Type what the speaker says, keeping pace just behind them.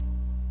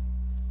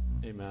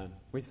Amen.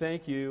 We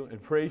thank you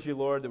and praise you,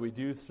 Lord, that we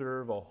do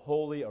serve a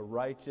holy, a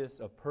righteous,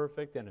 a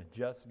perfect, and a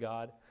just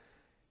God.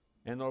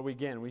 And Lord,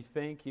 we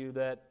thank you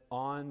that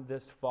on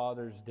this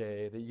Father's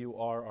Day, that you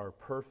are our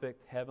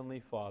perfect Heavenly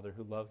Father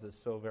who loves us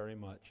so very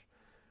much.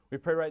 We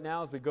pray right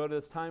now as we go to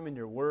this time in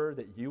your word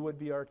that you would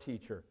be our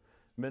teacher.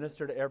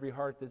 Minister to every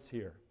heart that's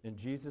here. In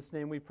Jesus'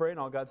 name we pray, and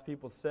all God's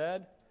people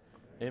said,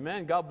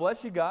 Amen. God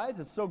bless you guys.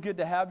 It's so good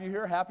to have you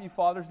here. Happy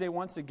Father's Day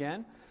once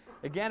again.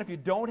 Again, if you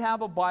don't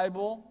have a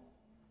Bible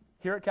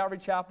here at Calvary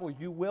Chapel,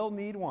 you will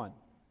need one,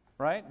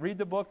 right? Read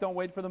the book. Don't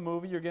wait for the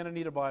movie. You're going to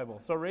need a Bible.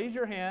 So raise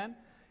your hand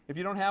if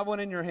you don't have one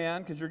in your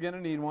hand, because you're going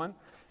to need one.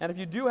 And if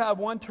you do have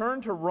one,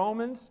 turn to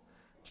Romans.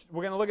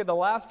 We're going to look at the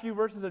last few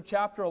verses of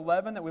chapter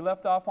 11 that we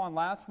left off on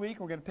last week.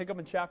 We're going to pick up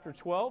in chapter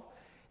 12.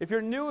 If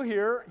you're new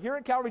here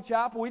at Calvary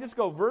Chapel, we just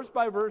go verse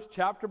by verse,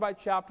 chapter by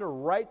chapter,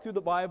 right through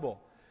the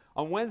Bible.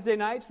 On Wednesday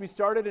nights, we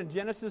started in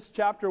Genesis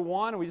chapter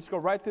 1, and we just go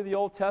right through the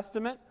Old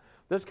Testament.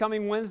 This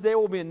coming Wednesday,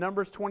 we'll be in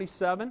Numbers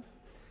 27.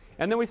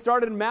 And then we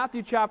started in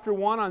Matthew chapter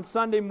 1 on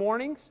Sunday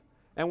mornings,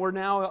 and we're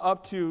now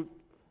up to,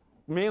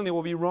 mainly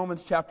will be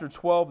Romans chapter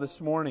 12 this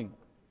morning.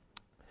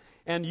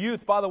 And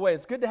youth, by the way,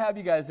 it's good to have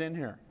you guys in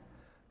here.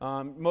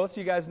 Most of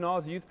you guys know I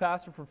was a youth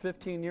pastor for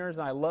 15 years,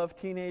 and I love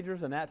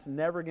teenagers, and that's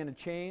never going to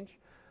change.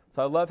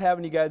 So I love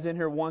having you guys in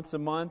here once a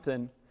month,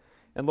 and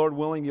Lord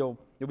willing, you'll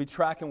be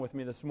tracking with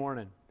me this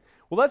morning.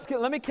 Well,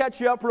 let me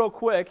catch you up real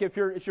quick. If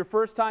it's your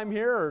first time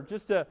here, or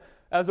just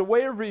as a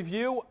way of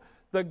review,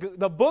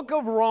 the book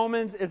of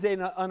Romans is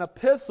an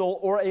epistle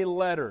or a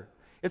letter.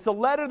 It's a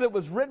letter that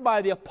was written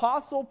by the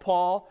Apostle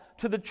Paul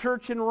to the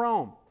church in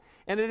Rome.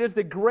 And it is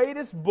the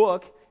greatest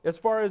book as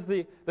far as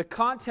the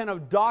content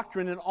of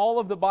doctrine in all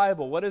of the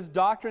Bible. What is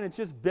doctrine? It's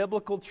just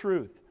biblical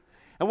truth.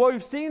 And what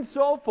we've seen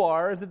so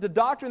far is that the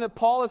doctrine that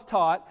Paul has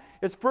taught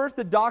is first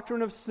the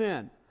doctrine of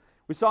sin.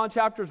 We saw in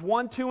chapters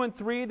 1, 2, and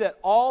 3 that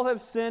all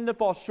have sinned and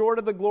fall short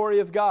of the glory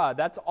of God.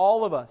 That's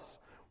all of us.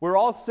 We're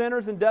all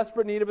sinners in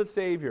desperate need of a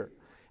Savior.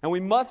 And we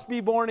must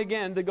be born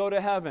again to go to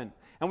heaven.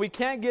 And we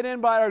can't get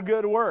in by our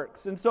good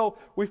works. And so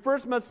we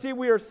first must see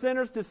we are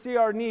sinners to see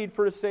our need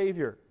for a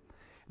Savior.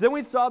 Then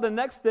we saw the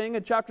next thing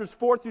in chapters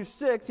 4 through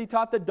 6, he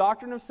taught the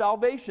doctrine of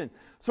salvation.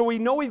 So we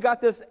know we've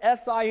got this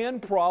sin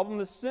problem,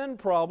 the sin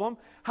problem.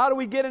 How do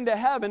we get into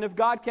heaven if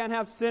God can't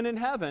have sin in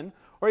heaven?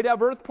 Or he'd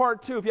have earth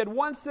part 2. If you had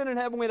one sin in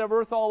heaven, we'd have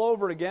earth all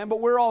over again. But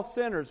we're all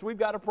sinners. We've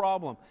got a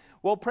problem.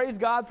 Well, praise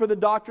God for the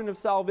doctrine of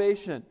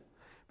salvation.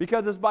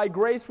 Because it's by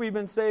grace we've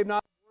been saved,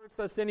 not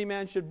lest any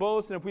man should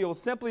boast. And if we will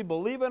simply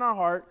believe in our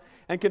heart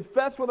and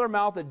confess with our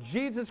mouth that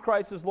Jesus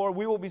Christ is Lord,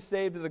 we will be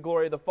saved to the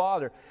glory of the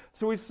Father.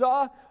 So we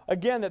saw,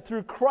 again, that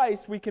through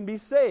Christ we can be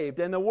saved.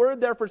 And the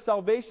word there for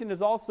salvation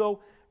is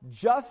also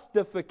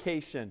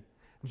justification.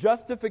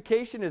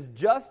 Justification is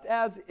just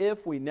as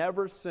if we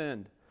never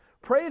sinned.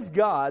 Praise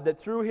God that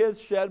through His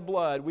shed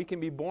blood we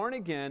can be born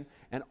again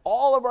and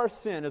all of our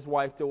sin is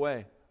wiped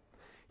away.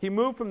 He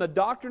moved from the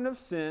doctrine of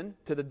sin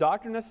to the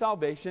doctrine of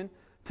salvation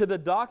to the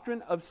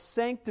doctrine of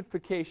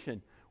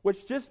sanctification,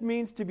 which just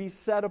means to be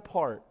set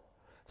apart.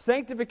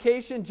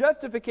 Sanctification,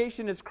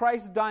 justification is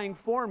Christ dying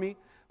for me.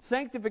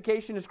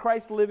 Sanctification is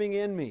Christ living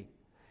in me.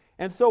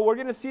 And so we're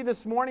going to see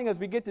this morning as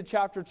we get to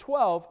chapter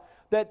 12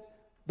 that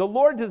the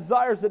Lord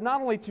desires that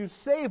not only to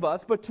save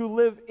us, but to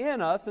live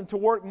in us and to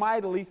work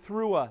mightily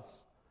through us.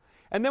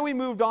 And then we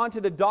moved on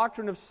to the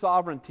doctrine of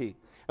sovereignty.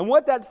 And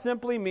what that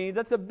simply means,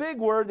 that's a big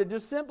word that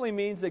just simply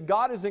means that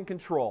God is in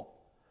control.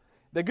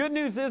 The good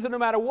news is that no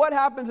matter what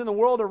happens in the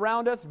world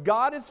around us,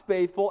 God is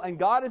faithful and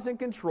God is in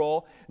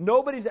control.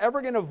 Nobody's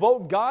ever going to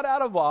vote God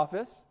out of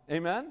office.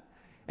 Amen?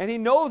 And He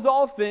knows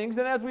all things.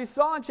 And as we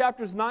saw in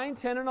chapters 9,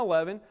 10, and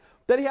 11,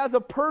 that He has a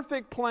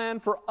perfect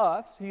plan for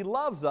us. He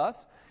loves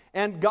us.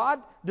 And God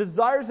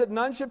desires that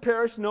none should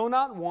perish, no,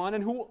 not one.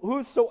 And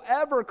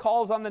whosoever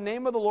calls on the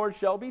name of the Lord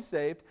shall be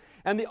saved.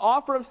 And the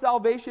offer of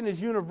salvation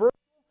is universal,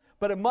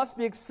 but it must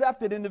be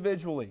accepted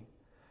individually.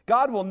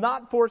 God will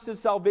not force His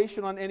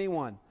salvation on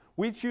anyone.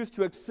 We choose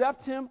to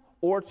accept Him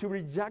or to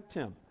reject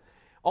Him.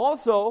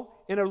 Also,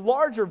 in a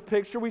larger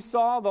picture, we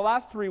saw the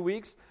last 3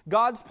 weeks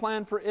God's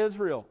plan for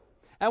Israel.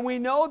 And we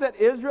know that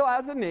Israel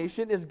as a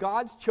nation is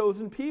God's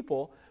chosen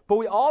people, but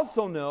we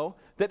also know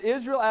that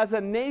Israel as a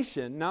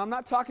nation, now I'm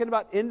not talking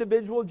about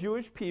individual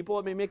Jewish people,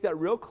 let me make that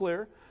real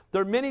clear.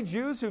 There are many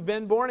Jews who've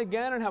been born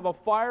again and have a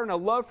fire and a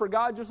love for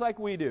God just like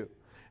we do.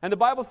 And the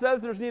Bible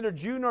says there's neither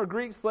Jew nor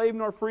Greek, slave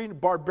nor free,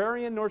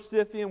 barbarian nor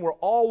Scythian, we're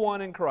all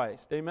one in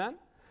Christ. Amen?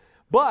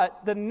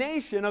 But the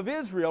nation of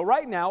Israel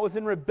right now is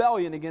in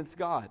rebellion against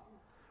God.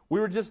 We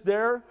were just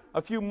there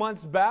a few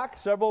months back,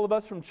 several of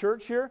us from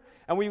church here,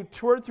 and we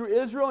toured through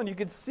Israel, and you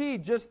could see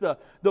just the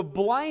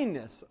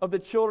blindness of the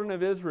children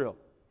of Israel.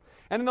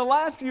 And in the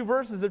last few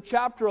verses of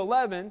chapter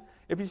 11,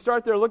 if you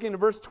start there looking at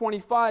verse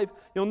 25,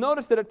 you'll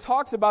notice that it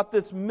talks about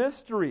this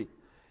mystery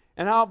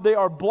and how they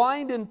are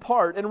blind in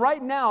part. And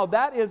right now,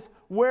 that is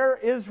where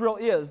Israel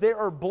is. They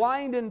are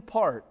blind in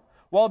part.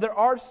 While there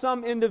are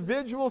some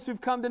individuals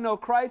who've come to know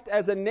Christ,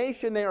 as a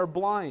nation they are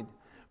blind.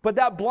 But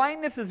that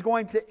blindness is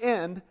going to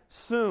end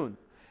soon.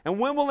 And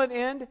when will it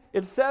end?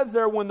 It says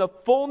there, when the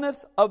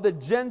fullness of the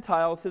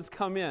Gentiles has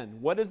come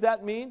in. What does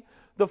that mean?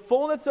 The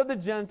fullness of the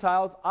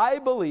Gentiles, I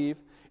believe,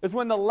 is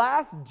when the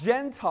last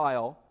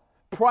Gentile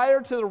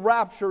prior to the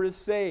rapture is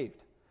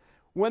saved.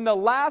 When the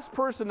last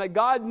person that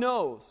God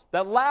knows,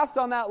 that last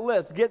on that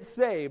list, gets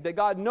saved, that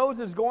God knows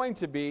is going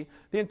to be,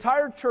 the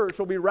entire church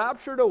will be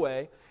raptured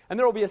away, and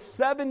there will be a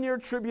 7-year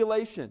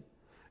tribulation,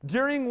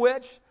 during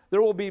which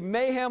there will be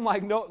mayhem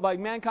like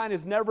mankind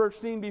has never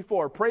seen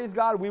before. Praise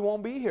God, we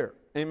won't be here.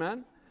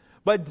 Amen?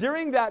 But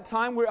during that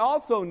time, we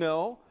also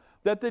know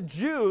that the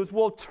Jews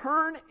will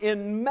turn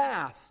en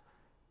masse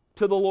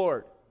to the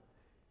Lord.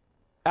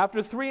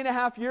 After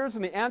 3.5 years,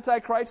 when the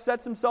Antichrist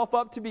sets himself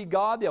up to be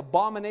God, the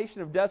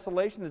abomination of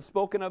desolation that's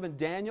spoken of in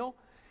Daniel,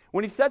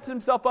 when he sets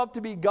himself up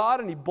to be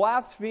God and he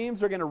blasphemes,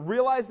 they're going to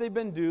realize they've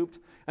been duped,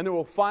 and they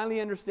will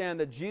finally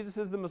understand that Jesus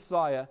is the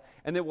Messiah,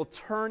 and they will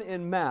turn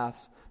en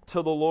masse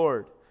to the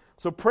Lord.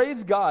 So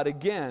praise God,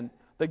 again,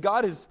 that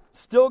God has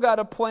still got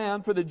a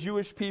plan for the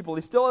Jewish people.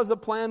 He still has a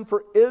plan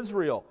for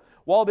Israel.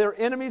 While they're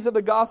enemies of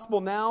the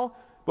gospel now,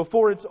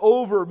 before it's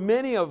over,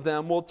 many of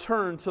them will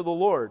turn to the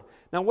Lord.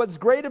 Now, what's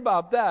great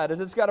about that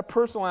is it's got a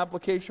personal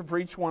application for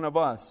each one of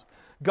us.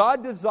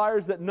 God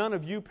desires that none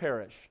of you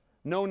perish.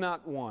 No,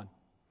 not one.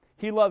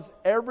 He loves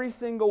every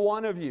single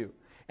one of you.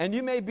 And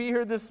you may be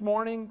here this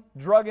morning,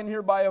 drug in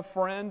here by a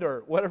friend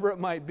or whatever it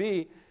might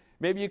be.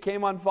 Maybe you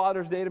came on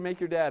Father's Day to make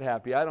your dad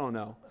happy. I don't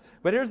know.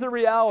 But here's the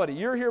reality.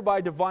 You're here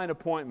by divine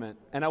appointment.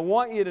 And I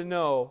want you to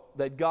know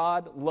that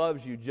God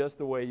loves you just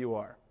the way you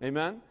are.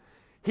 Amen?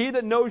 He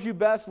that knows you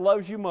best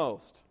loves you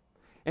most.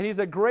 And He's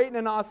a great and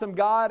an awesome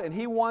God, and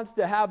He wants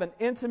to have an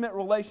intimate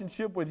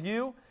relationship with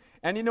you.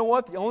 And you know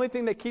what? The only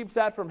thing that keeps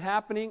that from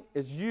happening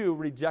is you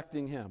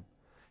rejecting Him.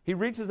 He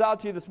reaches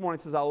out to you this morning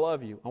and says, I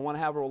love you. I want to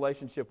have a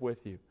relationship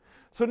with you.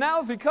 So now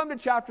as we come to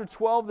chapter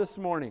 12 this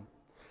morning,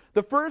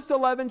 the first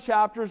 11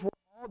 chapters were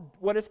all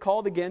what is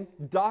called, again,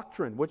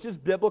 doctrine, which is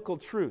biblical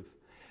truth.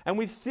 And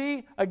we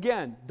see,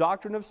 again,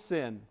 doctrine of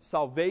sin,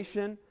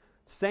 salvation,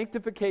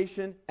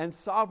 sanctification, and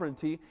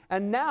sovereignty.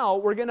 And now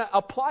we're going to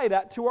apply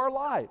that to our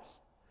lives.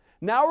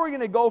 Now we're going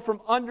to go from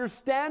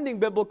understanding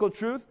biblical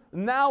truth.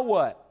 Now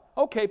what?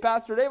 Okay,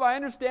 Pastor Dave, I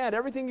understand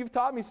everything you've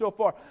taught me so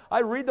far.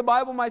 I read the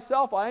Bible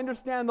myself. I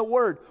understand the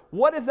Word.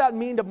 What does that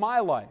mean to my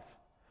life?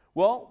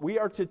 Well, we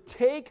are to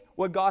take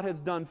what God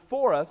has done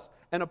for us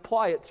and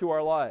apply it to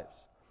our lives.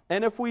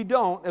 And if we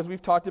don't, as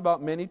we've talked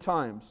about many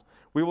times,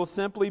 we will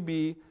simply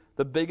be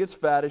the biggest,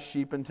 fattest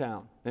sheep in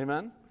town.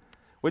 Amen?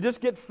 We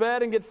just get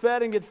fed and get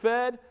fed and get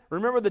fed.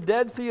 Remember, the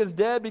Dead Sea is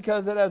dead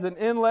because it has an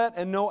inlet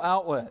and no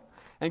outlet.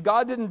 And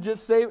God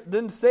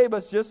didn't save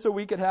us just so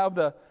we could have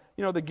the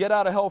get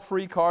out of hell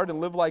free card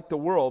and live like the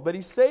world. But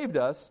He saved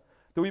us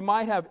that we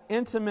might have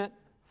intimate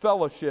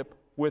fellowship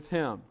with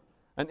Him,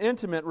 an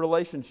intimate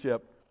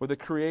relationship with the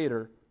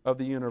Creator of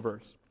the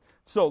universe.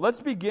 So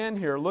let's begin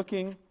here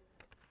looking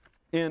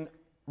in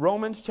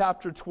Romans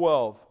chapter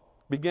 12,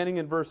 beginning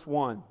in verse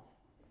 1.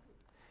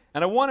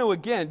 And I want to,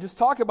 again, just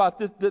talk about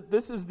this.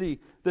 This is the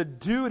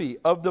duty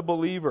of the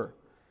believer.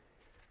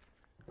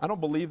 I don't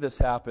believe this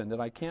happened,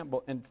 and I can't.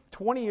 In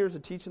 20 years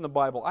of teaching the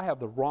Bible, I have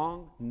the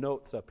wrong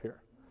notes up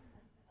here.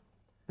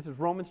 This is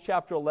Romans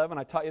chapter 11.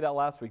 I taught you that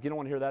last week. You don't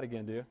want to hear that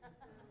again, do you?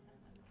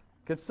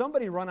 Could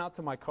somebody run out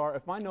to my car?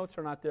 If my notes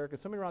are not there,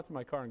 could somebody run out to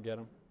my car and get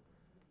them?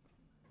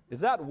 Is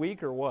that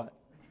weak or what?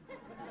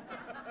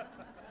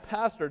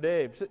 Pastor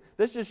Dave,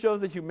 this just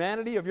shows the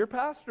humanity of your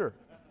pastor.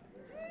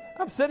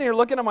 I'm sitting here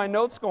looking at my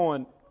notes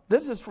going,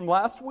 this is from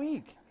last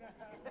week.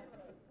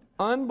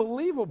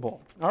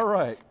 Unbelievable. All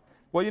right.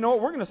 Well, you know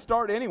what? We're going to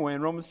start anyway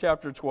in Romans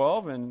chapter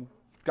 12, and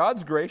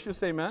God's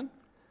gracious, amen?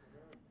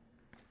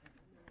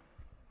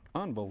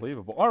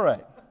 Unbelievable. All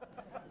right.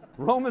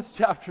 Romans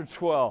chapter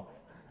 12.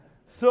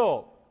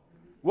 So,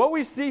 what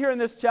we see here in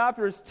this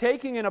chapter is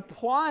taking and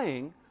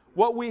applying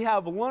what we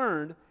have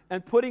learned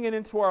and putting it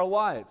into our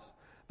lives.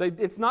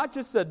 It's not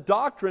just a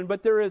doctrine,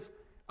 but there is,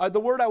 the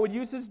word I would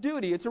use is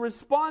duty. It's a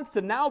response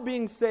to now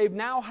being saved.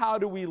 Now how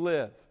do we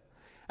live?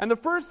 And the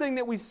first thing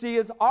that we see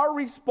is our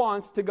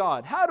response to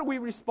God. How do we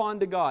respond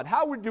to God?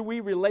 How do we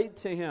relate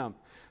to Him?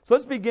 So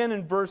let's begin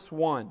in verse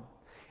 1.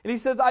 And he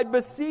says, I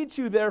beseech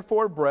you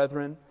therefore,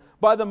 brethren,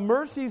 by the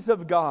mercies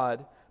of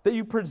God, that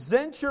you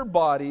present your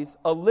bodies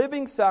a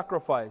living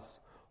sacrifice,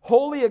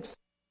 wholly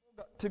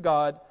acceptable to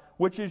God,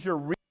 which is your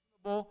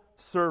reasonable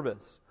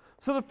service.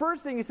 So the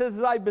first thing he says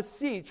is, I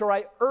beseech, or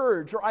I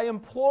urge, or I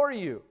implore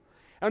you.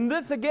 And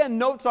this again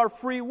notes our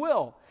free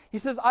will. He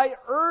says, I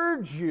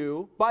urge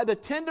you by the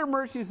tender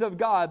mercies of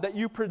God that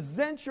you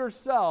present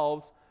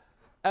yourselves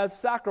as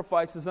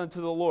sacrifices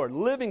unto the Lord,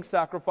 living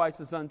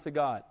sacrifices unto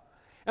God.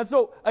 And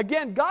so,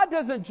 again, God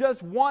doesn't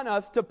just want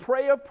us to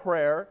pray a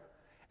prayer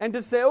and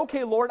to say,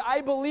 okay, Lord,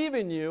 I believe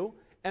in you,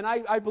 and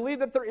I believe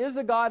that there is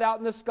a God out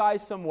in the sky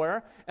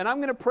somewhere, and I'm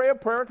going to pray a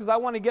prayer because I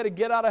want to get a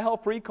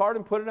get-out-of-hell-free card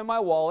and put it in my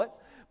wallet.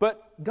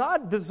 But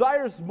God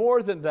desires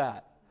more than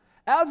that.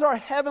 As our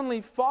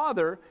Heavenly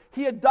Father,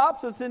 He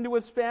adopts us into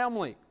His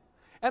family.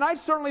 And I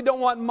certainly don't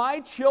want my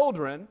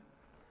children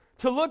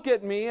to look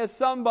at me as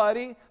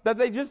somebody that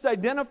they just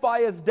identify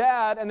as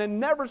dad and then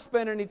never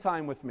spend any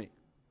time with me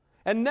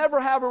and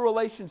never have a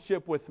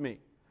relationship with me.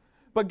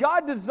 But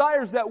God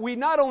desires that we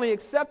not only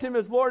accept Him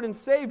as Lord and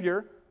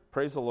Savior,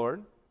 praise the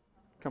Lord,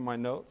 come my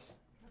notes.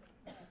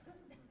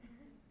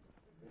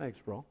 Thanks,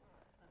 bro.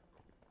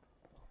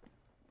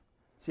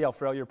 See how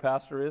frail your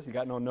pastor is? You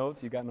got no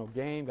notes, you got no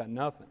game, got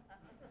nothing.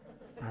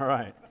 All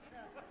right.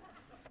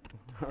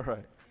 All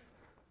right.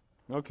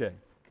 Okay.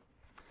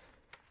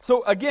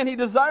 So again, He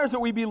desires that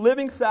we be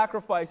living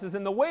sacrifices,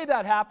 and the way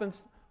that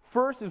happens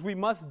first is we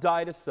must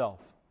die to self.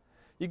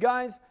 You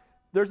guys,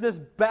 there's this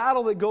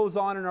battle that goes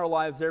on in our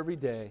lives every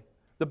day,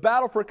 the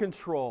battle for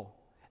control.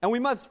 And we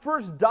must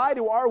first die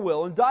to our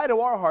will and die to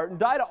our heart and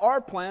die to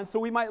our plans so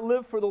we might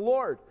live for the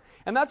Lord.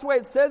 And that's why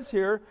it says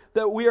here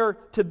that we are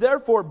to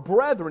therefore,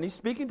 brethren, He's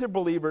speaking to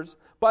believers,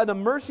 by the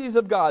mercies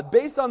of God,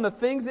 based on the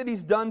things that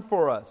He's done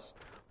for us.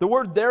 The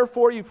word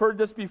therefore, you've heard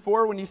this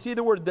before. When you see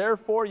the word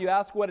therefore, you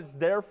ask what it's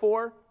there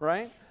for,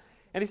 right?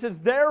 And he says,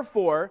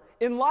 therefore,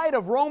 in light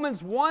of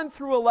Romans 1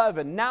 through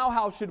 11, now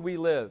how should we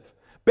live?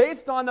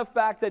 Based on the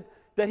fact that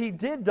He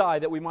did die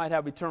that we might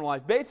have eternal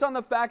life. Based on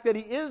the fact that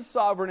He is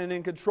sovereign and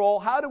in control,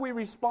 how do we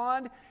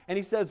respond? And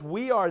he says,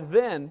 we are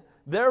then,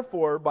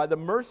 therefore, by the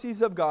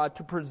mercies of God,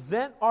 to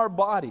present our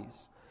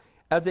bodies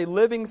as a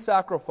living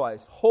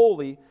sacrifice,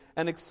 holy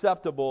and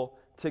acceptable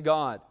to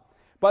God.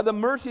 By the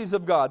mercies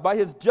of God, by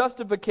His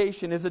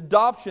justification, His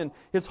adoption,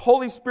 His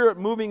Holy Spirit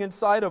moving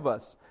inside of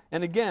us.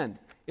 And again,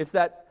 it's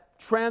that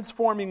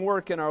transforming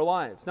work in our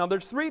lives. Now,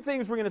 there's three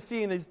things we're going to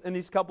see in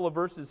these couple of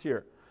verses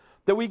here.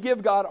 That we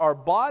give God our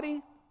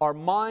body, our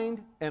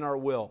mind, and our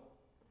will.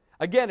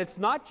 Again, it's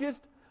not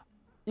just,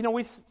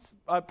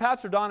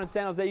 Pastor Don in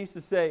San Jose used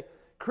to say,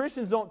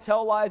 Christians don't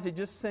tell lies, they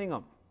just sing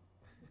them.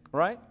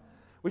 Right?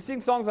 We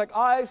sing songs like,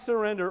 I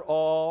surrender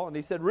all. And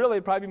he said, really,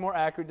 it'd probably be more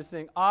accurate to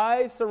sing,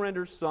 I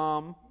surrender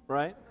some.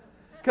 Right?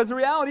 Because the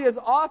reality is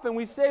often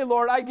we say,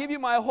 Lord, I give you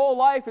my whole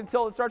life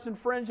until it starts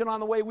infringing on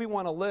the way we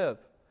want to live.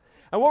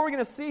 And what we're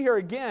going to see here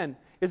again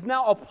is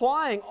now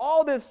applying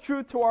all this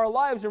truth to our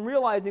lives and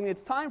realizing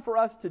it's time for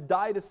us to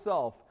die to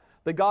self,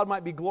 that God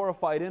might be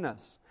glorified in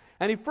us.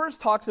 And he first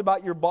talks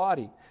about your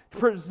body.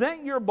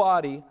 Present your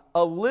body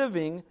a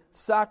living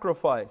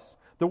sacrifice.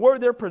 The word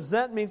there,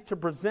 present, means to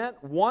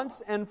present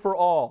once and for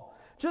all.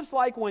 Just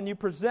like when you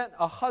present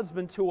a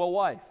husband to a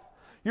wife.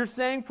 You're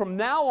saying, from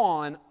now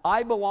on,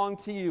 I belong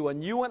to you,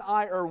 and you and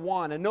I are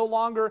one, and no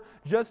longer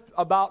just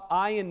about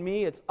I and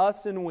me, it's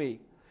us and we.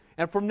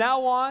 And from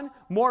now on,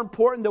 more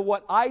important than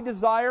what I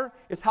desire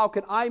is how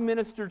can I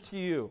minister to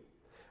you.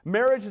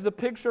 Marriage is a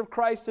picture of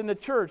Christ in the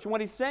church. And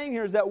what he's saying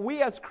here is that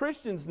we as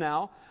Christians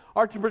now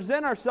are to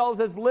present ourselves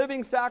as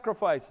living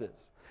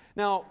sacrifices.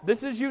 Now,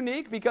 this is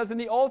unique because in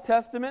the Old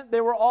Testament,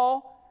 they were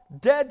all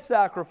dead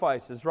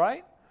sacrifices,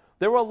 right?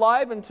 They were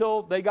alive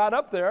until they got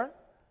up there,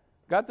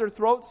 got their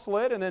throat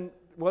slit, and then it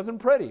wasn't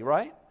pretty,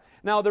 right?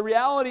 Now, the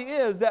reality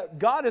is that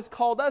God has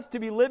called us to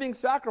be living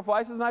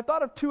sacrifices, and I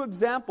thought of two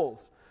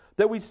examples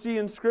that we see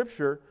in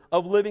Scripture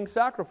of living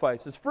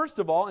sacrifices. First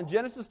of all, in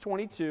Genesis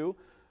 22,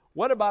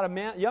 what about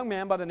a young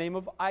man by the name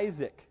of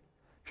Isaac?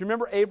 If you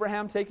remember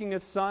Abraham taking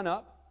his son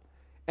up,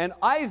 and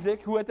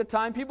Isaac, who at the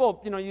time,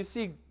 people, you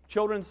see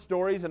children's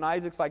stories, and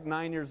Isaac's like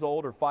 9 years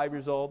old or 5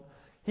 years old.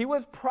 He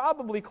was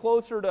probably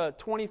closer to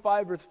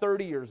 25 or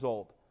 30 years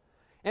old.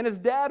 And his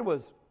dad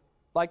was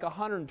like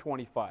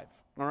 125,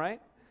 all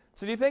right?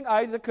 So do you think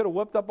Isaac could have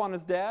whipped up on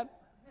his dad?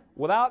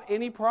 Without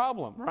any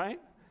problem, right?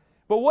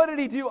 But what did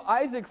he do?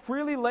 Isaac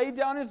freely laid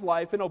down his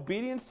life in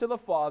obedience to the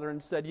Father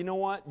and said, you know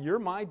what? You're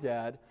my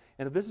dad,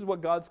 and if this is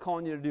what God's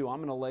calling you to do, I'm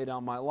going to lay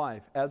down my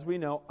life. As we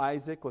know,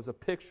 Isaac was a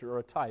picture or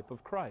a type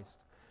of Christ.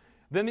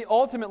 Then the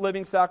ultimate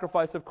living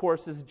sacrifice, of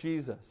course, is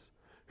Jesus,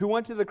 who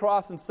went to the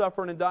cross and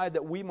suffered and died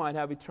that we might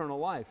have eternal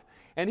life.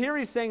 And here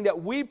he's saying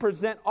that we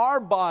present our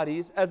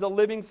bodies as a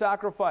living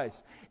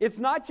sacrifice. It's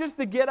not just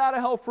the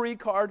get-out-of-hell-free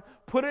card,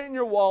 put it in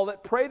your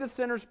wallet, pray the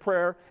sinner's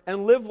prayer,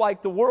 and live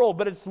like the world.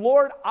 But it's,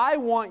 Lord, I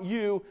want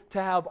you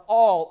to have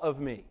all of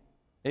me.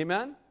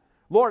 Amen?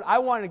 Lord, I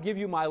want to give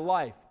you my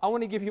life. I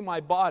want to give you my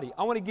body.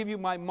 I want to give you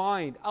my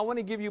mind. I want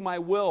to give you my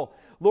will.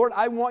 Lord,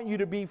 I want you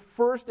to be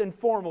first and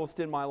foremost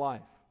in my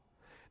life.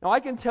 Now, I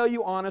can tell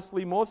you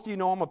honestly, most of you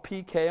know I'm a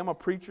PK. I'm a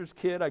preacher's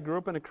kid. I grew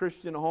up in a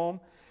Christian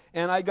home,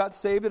 and I got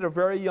saved at a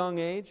very young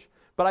age.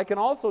 But I can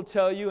also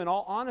tell you, in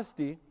all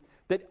honesty,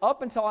 that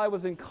up until I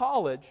was in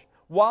college,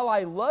 while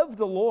I loved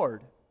the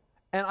Lord,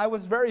 and I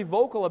was very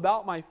vocal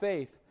about my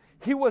faith,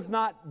 He was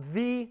not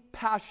the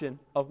passion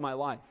of my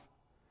life.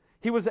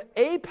 He was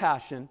a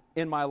passion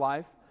in my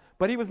life,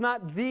 but He was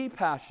not the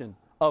passion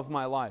of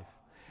my life.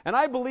 And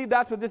I believe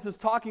that's what this is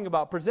talking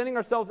about, presenting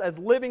ourselves as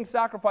living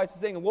sacrifices,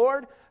 saying,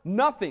 Lord,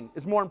 nothing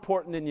is more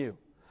important than you.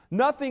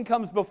 Nothing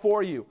comes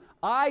before you.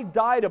 I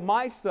die to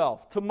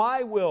myself, to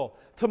my will,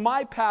 to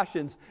my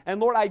passions, and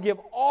Lord, I give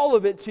all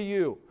of it to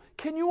you.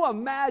 Can you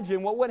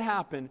imagine what would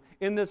happen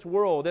in this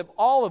world if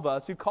all of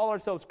us who call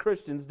ourselves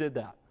Christians did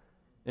that?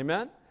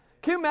 Amen?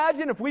 Can you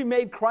imagine if we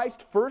made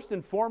Christ first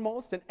and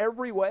foremost in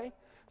every way?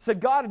 Said,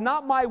 God,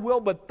 not my will,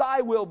 but thy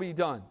will be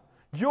done.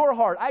 Your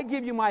heart. I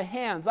give you my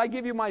hands. I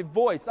give you my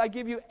voice. I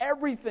give you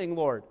everything,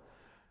 Lord.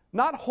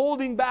 Not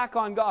holding back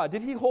on God.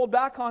 Did he hold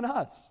back on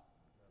us?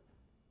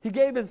 He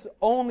gave his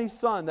only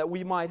Son that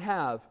we might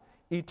have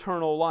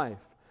eternal life.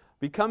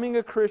 Becoming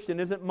a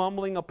Christian isn't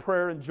mumbling a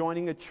prayer and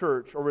joining a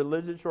church or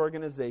religious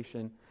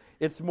organization.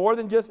 It's more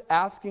than just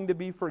asking to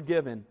be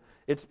forgiven.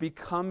 It's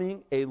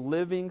becoming a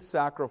living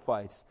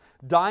sacrifice,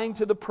 dying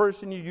to the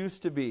person you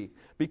used to be,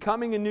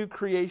 becoming a new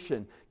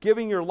creation,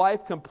 giving your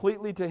life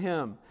completely to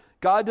him.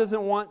 God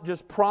doesn't want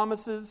just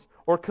promises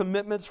or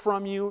commitments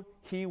from you.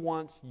 He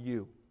wants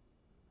you.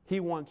 He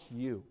wants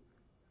you.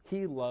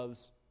 He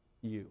loves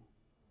you.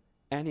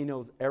 And he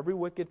knows every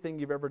wicked thing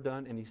you've ever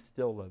done, and he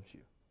still loves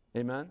you.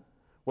 Amen?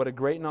 What a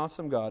great and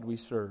awesome God we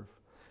serve.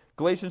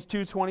 Galatians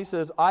 2:20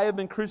 says, I have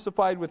been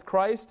crucified with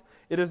Christ.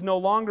 It is no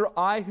longer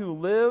I who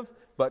live,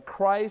 but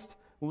Christ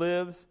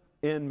lives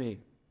in me.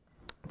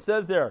 It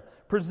says there,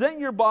 present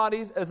your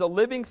bodies as a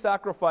living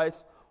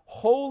sacrifice,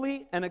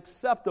 holy and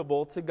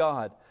acceptable to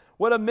God.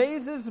 What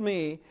amazes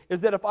me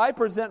is that if I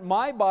present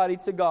my body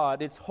to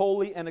God, it's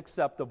holy and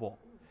acceptable.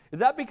 Is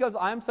that because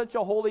I'm such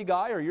a holy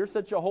guy, or you're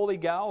such a holy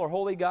gal or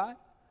holy guy?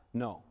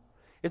 No.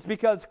 It's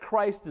because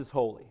Christ is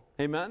holy.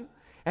 Amen?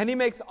 And he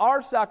makes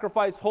our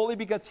sacrifice holy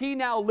because he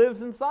now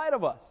lives inside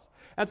of us.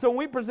 And so when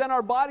we present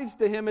our bodies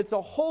to him, it's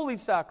a holy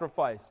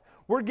sacrifice.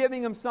 We're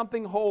giving him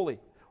something holy.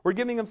 We're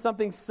giving him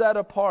something set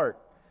apart.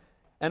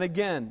 And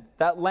again,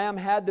 that lamb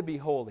had to be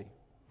holy,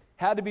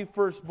 had to be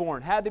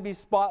firstborn, had to be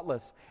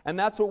spotless. And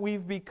that's what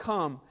we've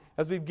become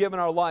as we've given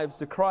our lives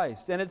to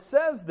Christ. And it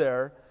says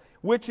there,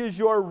 which is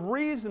your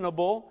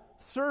reasonable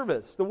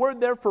service. The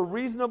word there for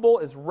reasonable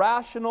is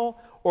rational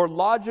or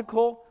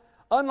logical.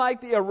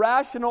 Unlike the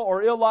irrational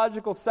or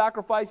illogical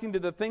sacrificing to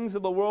the things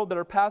of the world that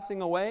are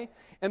passing away,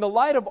 in the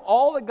light of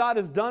all that God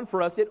has done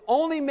for us, it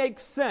only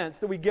makes sense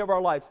that we give our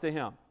lives to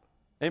him.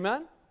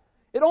 Amen?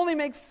 It only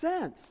makes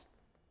sense.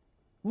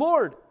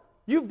 Lord,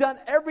 you've done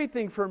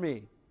everything for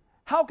me.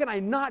 How can I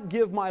not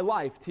give my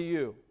life to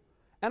you?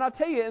 And I'll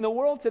tell you, in the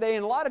world today,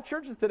 in a lot of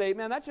churches today,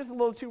 man, that's just a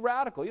little too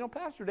radical. You know,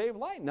 Pastor Dave,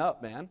 lighten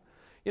up, man.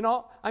 You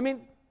know, I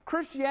mean,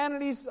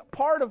 Christianity's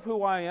part of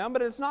who I am,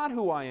 but it's not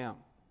who I am.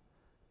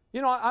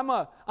 You know,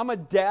 I'm a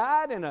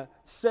dad and a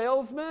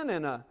salesman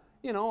and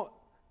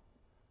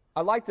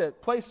I like to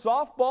play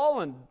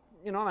softball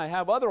and I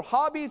have other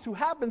hobbies who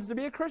happens to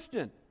be a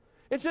Christian.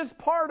 It's just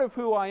part of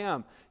who I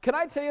am. Can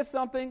I tell you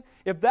something?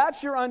 If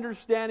that's your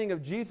understanding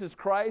of Jesus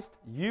Christ,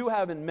 you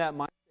haven't met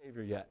my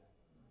Savior yet.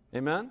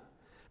 Amen?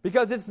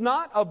 Because it's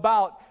not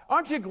about,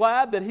 aren't you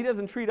glad that he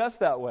doesn't treat us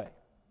that way?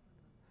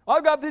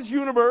 I've got this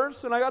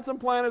universe and I got some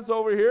planets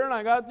over here and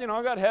I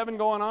got heaven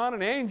going on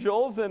and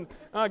angels and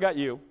I got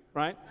you.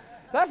 Right?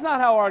 That's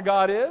not how our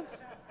God is.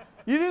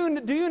 Do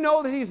you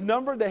know that he's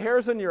numbered the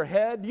hairs on your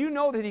head? Do you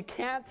know that he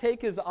can't take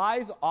his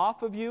eyes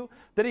off of you?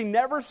 That he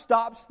never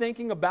stops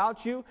thinking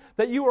about you?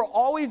 That you are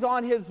always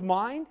on his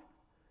mind?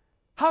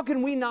 How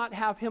can we not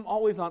have him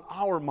always on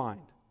our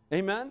mind?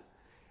 Amen?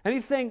 And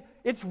he's saying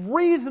it's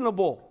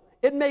reasonable.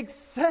 It makes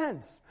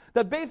sense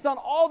that based on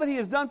all that he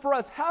has done for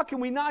us, how can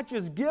we not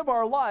just give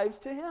our lives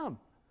to him?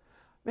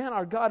 Man,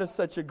 our God is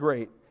such a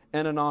great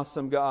and an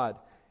awesome God.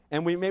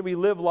 And may we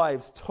live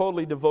lives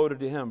totally devoted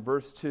to him.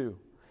 Verse 2.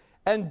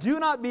 And do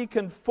not be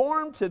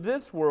conformed to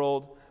this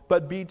world,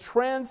 but be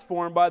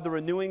transformed by the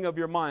renewing of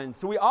your mind.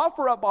 So we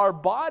offer up our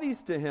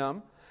bodies to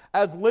him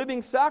as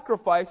living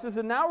sacrifices,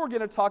 and now we're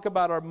going to talk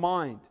about our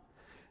mind.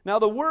 Now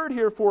the word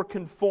here for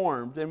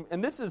conformed,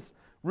 and this is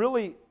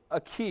really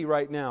a key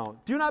right now.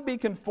 Do not be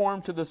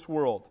conformed to this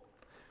world.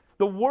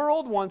 The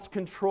world wants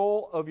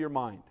control of your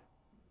mind.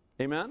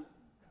 Amen?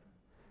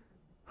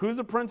 Who's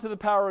the prince of the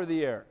power of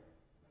the air?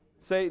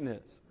 Satan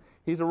is.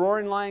 He's a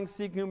roaring lion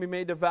seeking whom he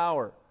may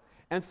devour.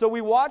 And so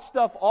we watch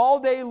stuff all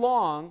day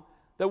long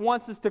that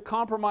wants us to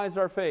compromise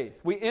our faith.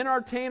 We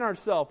entertain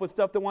ourselves with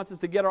stuff that wants us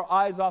to get our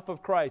eyes off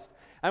of Christ.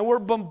 And we're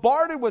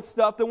bombarded with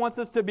stuff that wants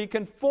us to be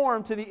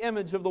conformed to the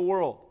image of the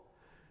world.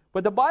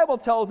 But the Bible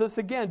tells us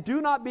again,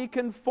 do not be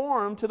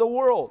conformed to the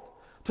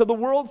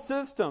world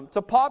system,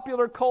 to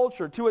popular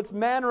culture, to its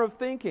manner of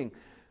thinking.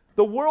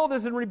 The world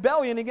is in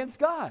rebellion against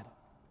God.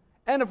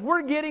 And if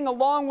we're getting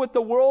along with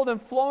the world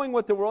and flowing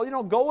with the world,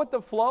 go with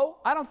the flow,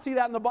 I don't see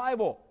that in the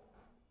Bible.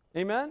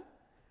 Amen?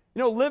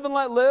 Live and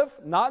let live,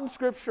 not in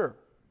Scripture.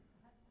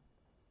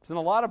 It's in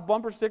a lot of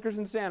bumper stickers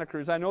in Santa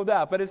Cruz, I know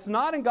that, but it's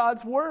not in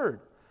God's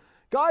Word.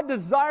 God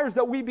desires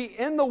that we be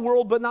in the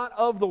world, but not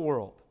of the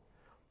world.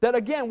 That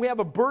again, we have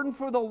a burden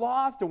for the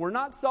lost, and we're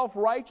not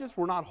self-righteous,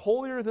 we're not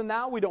holier than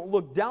thou, we don't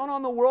look down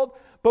on the world,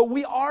 but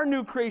we are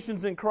new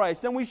creations in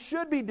Christ, and we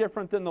should be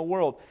different than the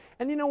world.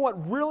 And you know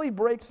what really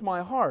breaks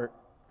my heart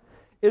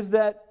is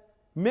that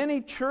many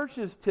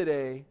churches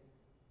today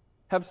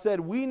have said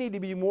we need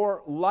to be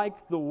more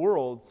like the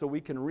world so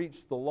we can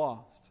reach the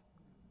lost.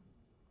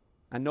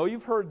 I know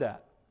you've heard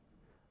that.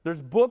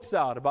 There's books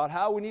out about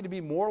how we need to be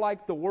more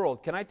like the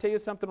world. Can I tell you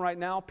something right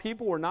now?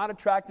 People were not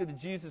attracted to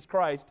Jesus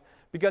Christ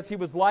because he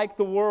was like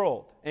the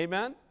world.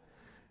 Amen?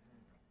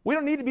 We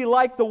don't need to be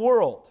like the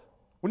world.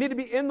 We need to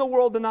be in the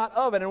world and not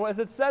of it. And as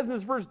it says in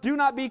this verse, do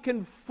not be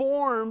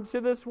conformed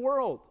to this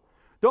world.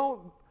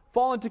 Don't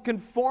fall into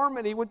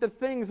conformity with the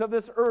things of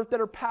this earth that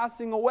are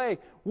passing away.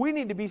 We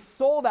need to be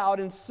sold out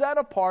and set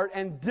apart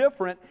and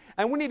different,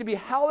 and we need to be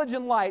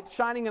halogen lights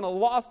shining in a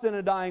lost and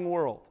a dying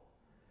world.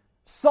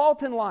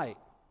 Salt and light.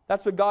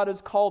 That's what God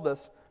has called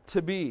us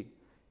to be.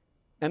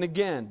 And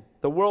again,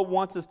 the world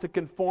wants us to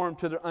conform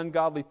to their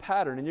ungodly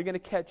pattern, and you're going to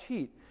catch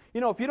heat.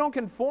 If you don't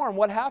conform,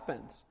 what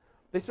happens?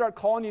 They start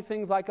calling you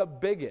things like a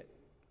bigot,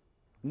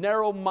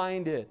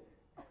 narrow-minded,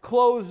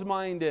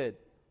 closed-minded.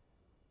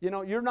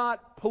 You're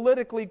not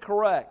politically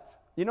correct.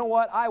 You know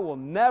what? I will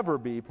never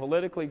be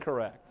politically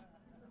correct.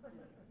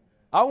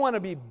 I want to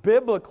be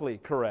biblically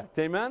correct.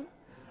 Amen?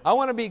 I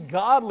want to be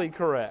godly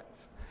correct.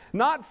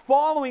 Not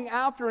following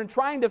after and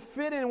trying to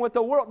fit in with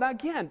the world. Now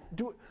again,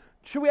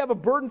 should we have a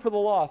burden for the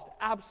lost?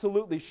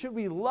 Absolutely. Should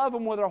we love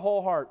them with our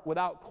whole heart?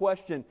 Without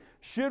question.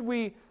 Should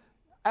we,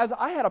 as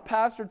I had a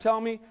pastor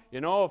tell me,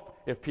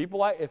 if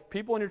people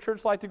in your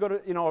church like to go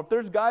to, if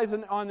there's guys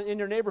in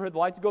your neighborhood that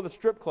like to go to the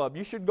strip club,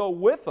 you should go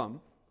with them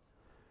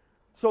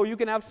so you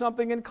can have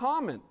something in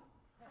common.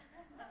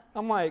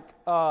 I'm like,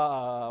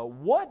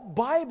 what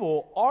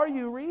Bible are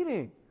you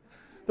reading?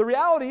 The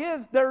reality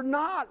is they're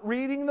not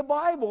reading the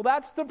Bible.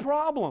 That's the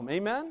problem.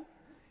 Amen?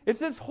 It's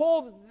this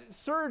whole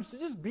surge to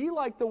just be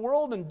like the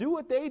world and do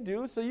what they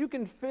do so you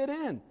can fit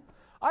in.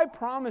 I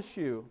promise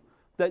you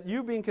that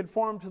you being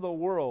conformed to the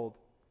world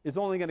is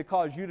only going to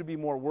cause you to be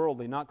more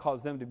worldly, not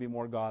cause them to be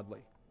more godly.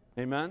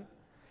 Amen?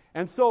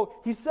 And so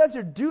he says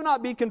here, do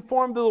not be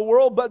conformed to the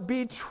world, but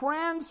be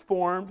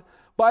transformed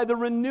by the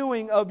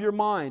renewing of your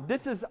mind.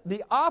 This is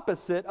the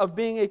opposite of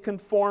being a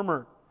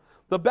conformer.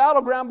 The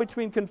battleground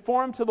between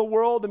conformed to the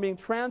world and being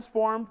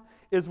transformed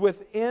is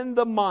within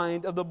the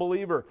mind of the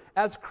believer.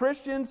 As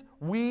Christians,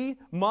 we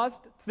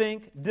must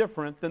think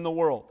different than the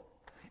world.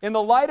 In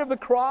the light of the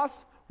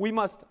cross, we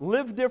must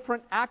live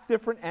different, act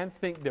different, and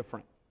think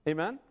different.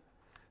 Amen?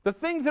 The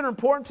things that are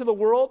important to the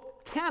world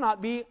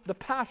cannot be the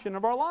passion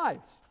of our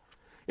lives.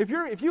 If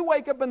you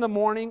wake up in the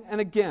morning,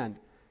 and again,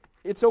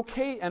 it's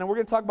okay, and we're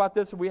going to talk about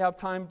this if we have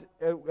time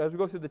as we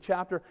go through the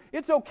chapter,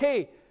 it's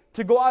okay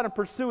to go out and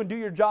pursue and do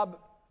your job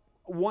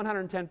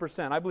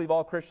 110%. I believe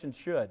all Christians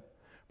should.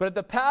 But if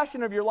the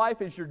passion of your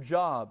life is your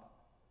job,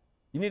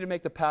 you need to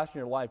make the passion of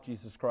your life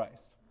Jesus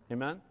Christ.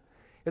 Amen?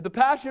 If the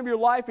passion of your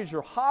life is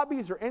your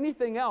hobbies or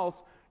anything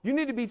else, you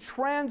need to be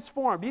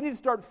transformed. You need to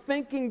start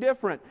thinking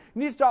different.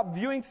 You need to stop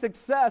viewing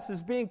success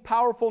as being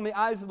powerful in the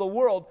eyes of the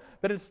world,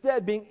 but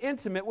instead being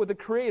intimate with the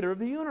Creator of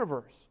the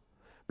universe.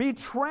 Be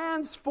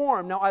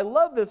transformed. Now, I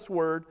love this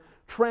word,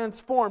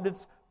 transformed.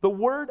 It's the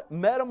word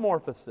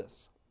metamorphosis.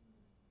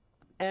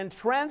 And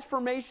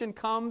transformation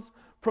comes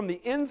from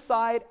the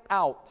inside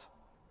out.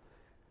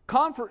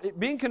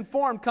 Being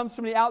conformed comes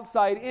from the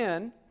outside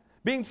in.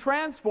 Being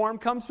transformed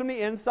comes from the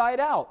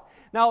inside out.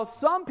 Now,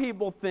 some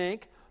people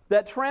think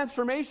that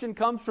transformation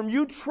comes from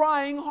you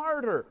trying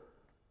harder.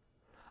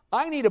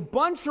 I need a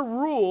bunch of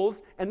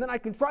rules, and then I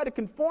can try to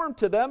conform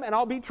to them, and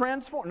I'll be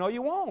transformed. No,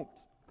 you won't.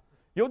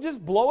 You'll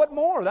just blow it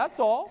more, that's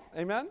all.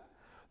 Amen?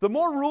 The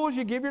more rules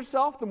you give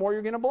yourself, the more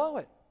you're going to blow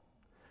it.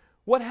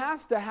 What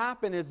has to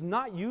happen is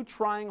not you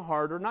trying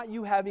harder, not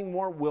you having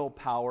more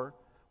willpower.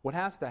 What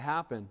has to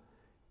happen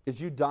is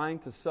you dying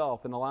to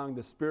self and allowing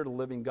the Spirit of the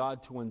living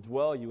God to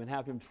indwell you and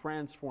have Him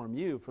transform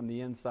you from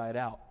the inside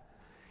out.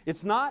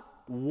 It's not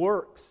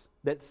works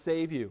that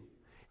save you.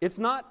 It's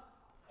not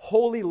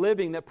holy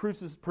living that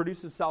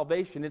produces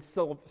salvation. It's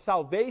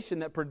salvation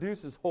that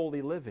produces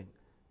holy living.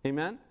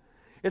 Amen?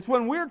 It's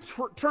when we're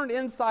turned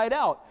inside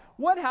out.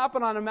 What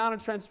happened on the Mount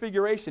of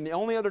Transfiguration? The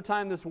only other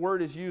time this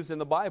word is used in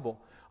the Bible.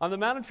 On the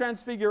Mount of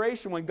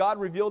Transfiguration,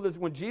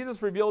 when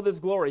Jesus revealed His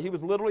glory, He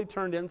was literally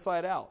turned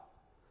inside out.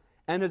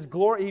 And His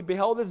glory, He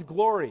beheld His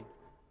glory.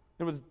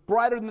 It was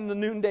brighter than the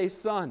noonday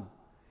sun.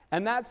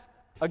 And that's,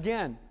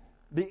 again,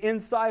 the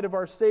inside of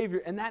our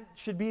Savior. And that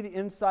should be the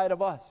inside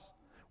of us.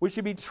 We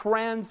should be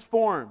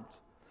transformed.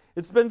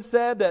 It's been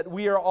said that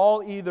we are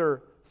all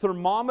either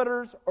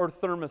thermometers or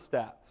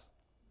thermostats.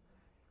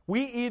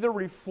 We either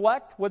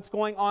reflect what's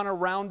going on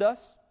around us,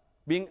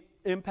 being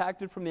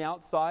impacted from the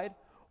outside,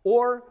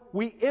 or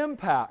we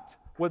impact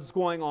what's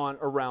going on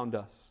around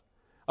us.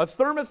 A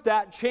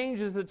thermostat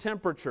changes the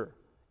temperature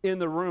in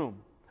the room.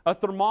 A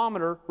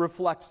thermometer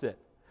reflects it.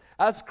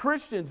 As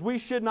Christians, we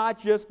should not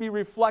just be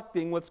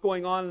reflecting what's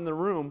going on in the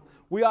room.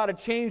 We ought to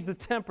change the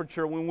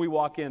temperature when we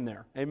walk in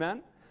there.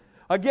 Amen?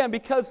 Again,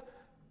 because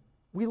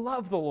we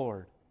love the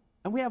Lord,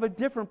 and we have a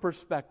different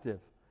perspective,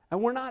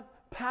 and we're not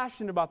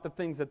passionate about the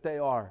things that they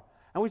are.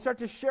 And we start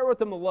to share with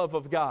them the love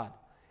of God.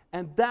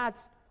 And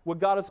that's what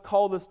God has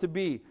called us to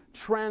be,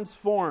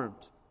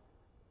 transformed.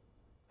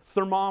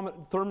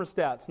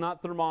 Thermostats,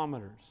 not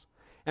thermometers.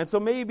 And so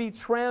may you be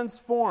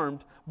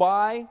transformed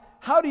by,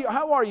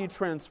 how are you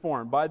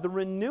transformed? By the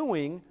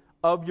renewing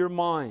of your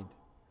mind.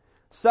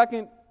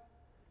 2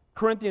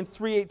 Corinthians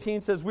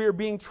 3:18 says, we are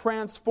being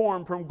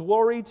transformed from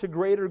glory to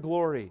greater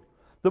glory.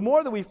 The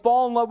more that we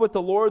fall in love with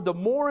the Lord, the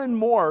more and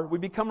more we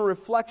become a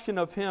reflection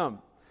of Him.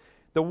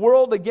 The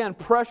world, again,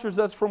 pressures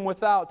us from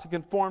without to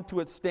conform to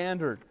its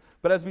standard.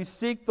 But as we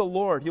seek the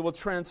Lord, He will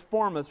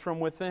transform us from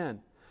within.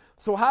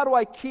 So how do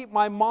I keep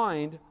my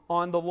mind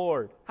on the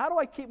Lord? How do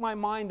I keep my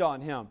mind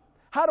on Him?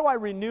 How do I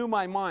renew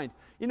my mind?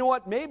 You know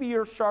what? Maybe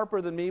you're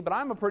sharper than me, but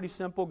I'm a pretty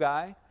simple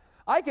guy.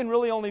 I can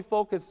really only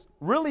focus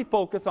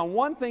on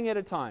one thing at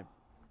a time.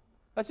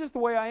 That's just the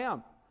way I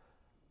am.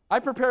 I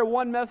prepare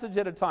one message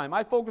at a time.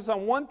 I focus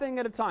on one thing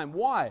at a time.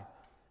 Why?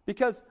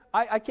 Because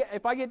I can't,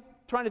 if I get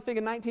trying to think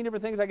of 19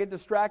 different things, I get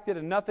distracted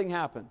and nothing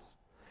happens.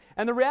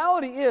 And the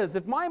reality is,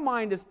 if my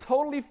mind is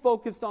totally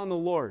focused on the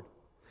Lord,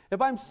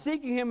 if I'm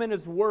seeking Him in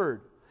His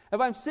Word, if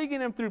I'm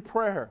seeking Him through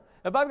prayer,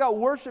 if I've got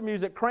worship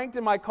music cranked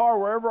in my car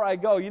wherever I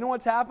go, you know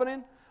what's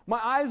happening? My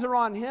eyes are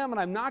on Him and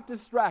I'm not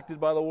distracted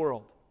by the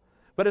world.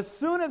 But as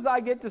soon as I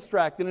get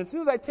distracted, and as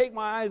soon as I take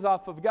my eyes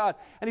off of God,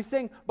 and He's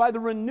saying, by the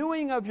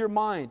renewing of your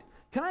mind,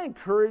 can I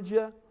encourage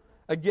you?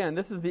 Again,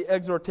 this is the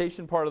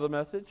exhortation part of the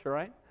message, all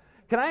right?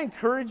 Can I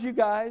encourage you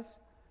guys,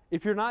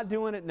 if you're not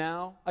doing it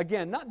now,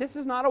 again, this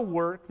is not a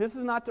work, this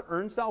is not to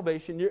earn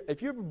salvation.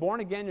 If you're born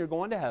again, you're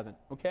going to heaven,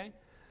 okay?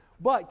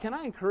 But can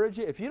I encourage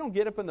you, if you don't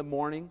get up in the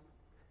morning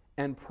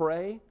and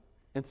pray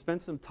and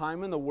spend some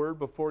time in the Word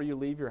before you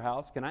leave your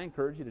house, can I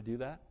encourage you to do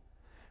that?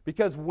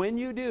 Because when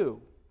you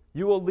do,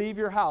 you will leave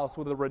your house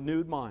with a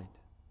renewed mind.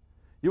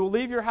 You will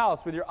leave your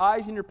house with your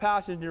eyes and your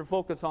passions and your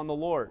focus on the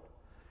Lord.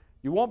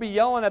 You won't be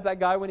yelling at that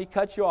guy when he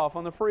cuts you off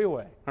on the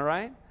freeway, all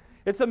right?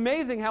 It's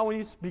amazing how when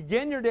you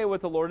begin your day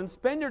with the Lord and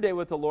spend your day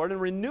with the Lord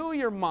and renew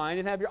your mind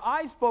and have your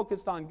eyes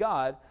focused on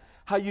God,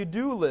 how you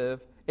do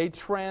live a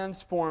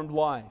transformed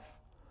life.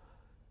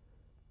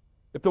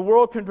 If the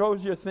world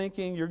controls your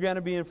thinking, you're going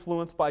to be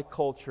influenced by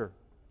culture.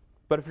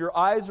 But if your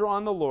eyes are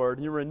on the Lord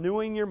and you're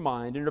renewing your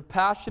mind and you're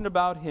passionate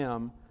about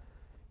Him,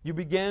 you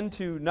begin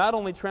to not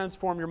only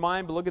transform your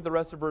mind, but look at the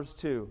rest of verse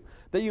 2.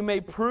 That you may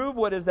prove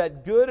what is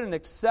that good and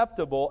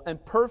acceptable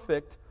and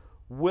perfect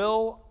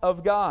will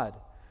of God.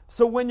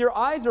 So when your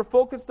eyes are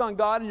focused on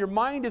God and your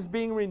mind is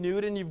being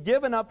renewed and you've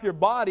given up your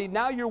body,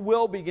 now your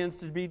will begins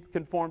to be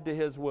conformed to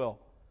His will.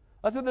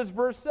 That's what this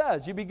verse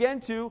says. You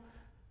begin to,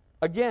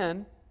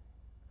 again,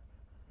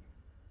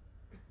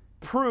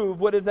 prove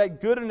what is that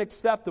good and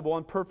acceptable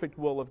and perfect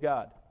will of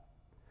God.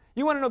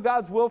 You want to know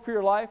God's will for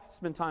your life?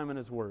 Spend time in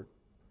His Word.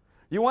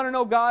 You want to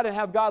know God and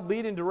have God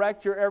lead and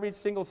direct your every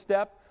single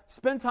step?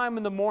 Spend time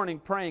in the morning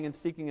praying and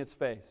seeking His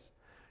face.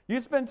 You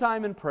spend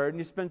time in prayer and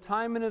you spend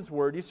time in His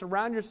Word. You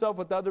surround yourself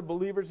with other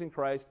believers in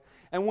Christ.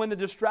 And when the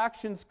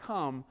distractions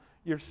come,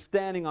 you're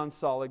standing on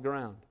solid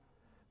ground.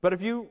 But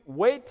if you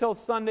wait till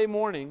Sunday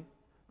morning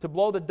to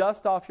blow the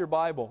dust off your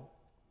Bible.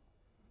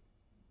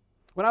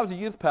 When I was a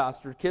youth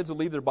pastor, kids would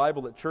leave their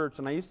Bible at church,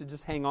 and I used to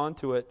just hang on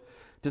to it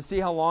to see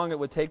how long it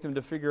would take them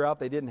to figure out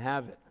they didn't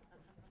have it.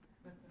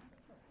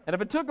 And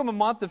if it took them a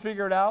month to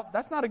figure it out,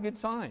 that's not a good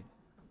sign.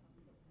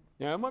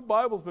 Yeah, my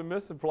Bible's been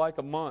missing for like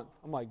a month.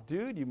 I'm like,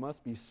 dude, you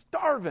must be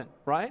starving,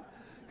 right?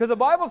 Because the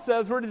Bible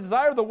says we're to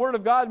desire the Word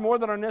of God more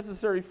than our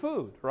necessary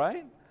food,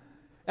 right?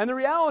 And the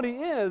reality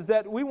is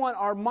that we want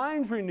our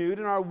minds renewed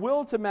and our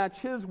will to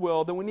match His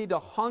will, then we need to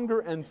hunger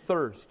and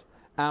thirst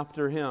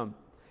after Him.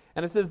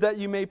 And it says that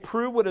you may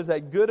prove what is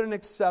that good and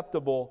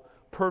acceptable,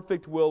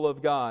 perfect will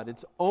of God.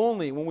 It's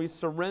only when we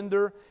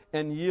surrender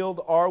and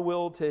yield our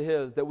will to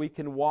His that we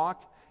can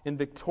walk in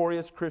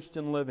victorious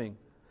Christian living.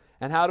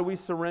 And how do we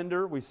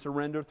surrender? We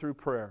surrender through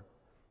prayer.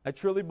 I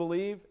truly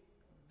believe,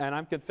 and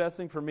I'm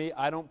confessing for me,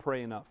 I don't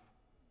pray enough.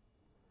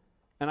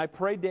 And I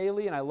pray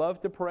daily, and I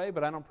love to pray,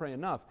 but I don't pray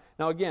enough.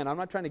 Now again, I'm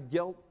not trying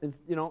to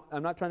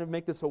I'm not trying to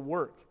make this a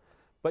work.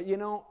 But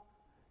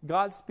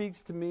God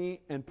speaks to me,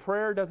 and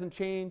prayer doesn't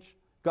change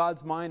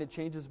God's mind, it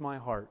changes my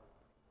heart.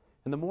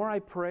 And the more I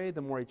pray, the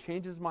more He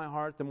changes my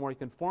heart, the more He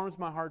conforms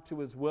my heart to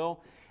His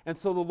will. And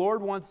so the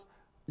Lord wants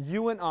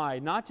you and I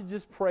not to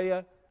just pray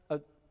a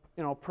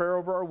prayer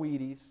over our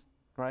Wheaties,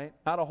 right?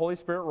 Not a Holy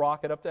Spirit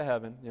rocket up to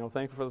heaven.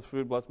 Thankful for this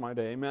food, bless my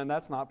day. Amen.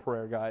 That's not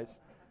prayer, guys.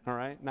 All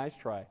right? Nice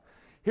try.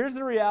 Here's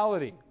the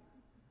reality.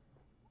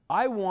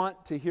 I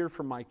want to hear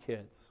from my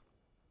kids.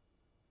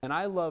 And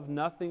I love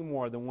nothing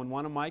more than when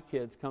one of my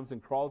kids comes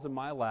and crawls in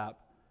my lap,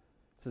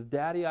 says,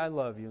 Daddy, I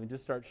love you, and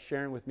just starts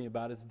sharing with me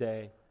about his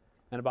day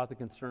and about the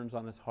concerns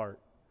on his heart.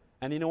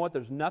 And you know what?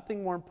 There's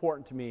nothing more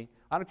important to me.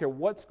 I don't care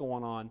what's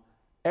going on.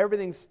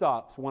 Everything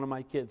stops when one of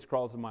my kids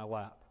crawls in my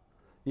lap.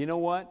 You know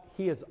what?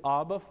 He is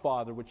Abba,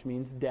 Father, which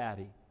means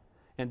Daddy.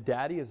 And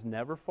Daddy is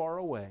never far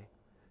away.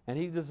 And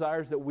He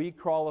desires that we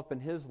crawl up in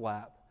His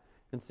lap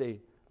and say,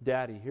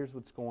 Daddy, here's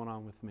what's going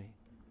on with me.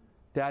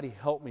 Daddy,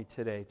 help me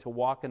today to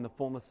walk in the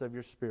fullness of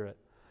Your Spirit.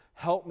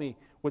 Help me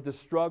with the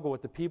struggle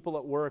with the people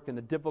at work and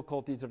the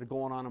difficulties that are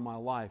going on in my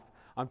life.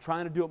 I'm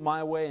trying to do it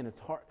my way and it's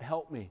hard.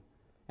 Help me.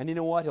 And you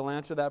know what? He'll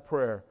answer that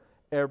prayer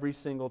every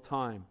single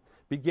time.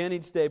 Begin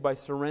each day by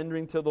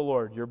surrendering to the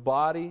Lord. Your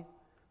body,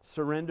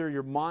 surrender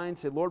your mind.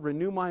 Say, Lord,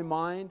 renew my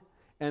mind.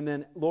 And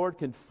then, Lord,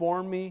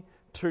 conform me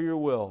to Your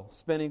will.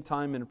 Spending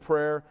time in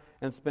prayer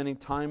and spending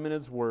time in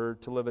His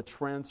Word to live a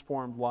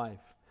transformed life.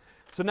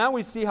 So now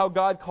we see how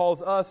God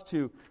calls us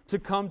to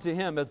come to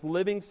Him as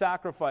living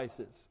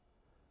sacrifices.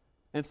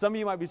 And some of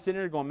you might be sitting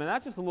here going, man,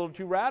 that's just a little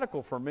too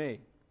radical for me.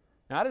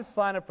 Now, I didn't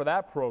sign up for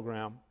that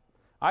program.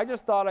 I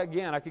just thought,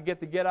 again, I could get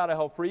the Get Out of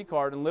Hell free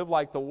card and live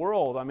like the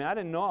world. I mean, I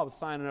didn't know I was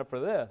signing up for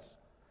this.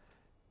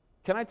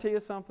 Can I tell you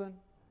something?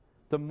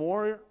 The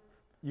more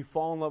you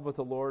fall in love with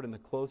the Lord and the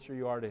closer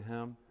you are to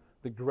Him,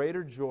 the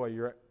greater joy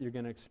you're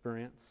going to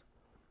experience,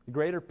 the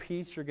greater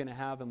peace you're going to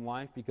have in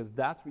life, because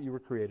that's what you were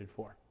created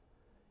for.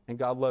 And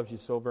God loves you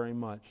so very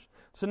much.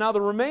 So now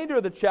the remainder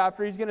of the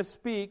chapter, he's going to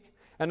speak,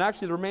 and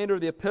actually the remainder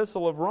of the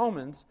epistle of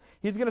Romans,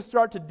 he's going to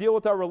start to deal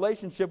with our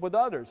relationship with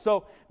others.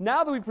 So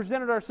now that we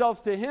presented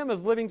ourselves to Him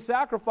as living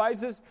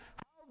sacrifices,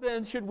 how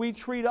then should we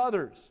treat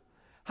others?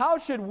 How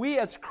should we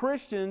as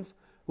Christians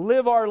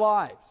live our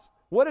lives?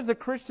 What does a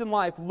Christian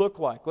life look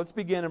like? Let's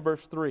begin in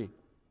verse 3.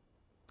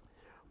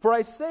 For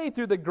I say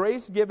through the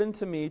grace given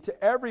to me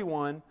to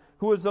everyone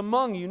who is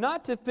among you,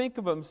 not to think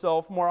of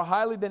himself more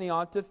highly than he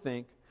ought to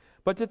think,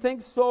 but to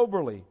think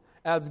soberly,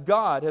 as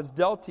God has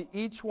dealt to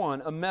each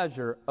one a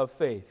measure of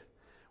faith.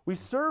 We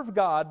serve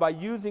God by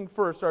using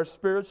first our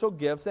spiritual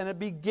gifts, and it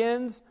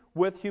begins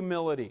with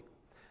humility.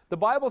 The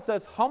Bible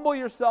says, humble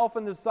yourself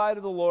in the sight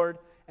of the Lord,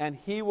 and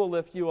He will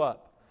lift you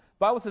up.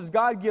 The Bible says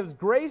God gives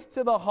grace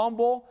to the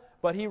humble,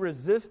 but He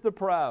resists the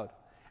proud.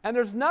 And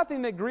there's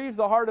nothing that grieves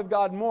the heart of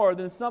God more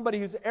than somebody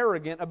who's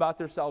arrogant about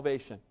their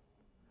salvation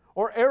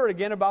or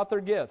arrogant about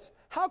their gifts.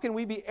 How can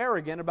we be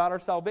arrogant about our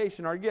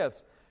salvation, our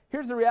gifts?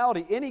 Here's the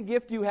reality. Any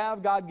gift you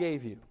have, God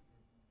gave you.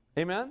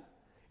 Amen?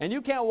 And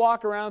you can't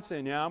walk around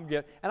saying, yeah, I'm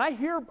good. And I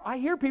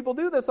hear people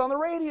do this on the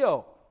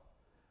radio.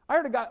 I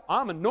heard a guy,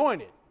 I'm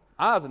anointed.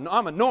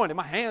 I'm anointed.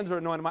 My hands are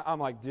anointed. I'm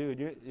like, dude,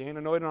 you ain't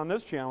anointed on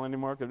this channel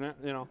anymore because,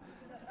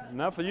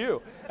 enough of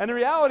you. And the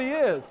reality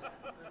is,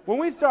 when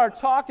we start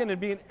talking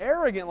and being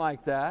arrogant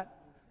like that,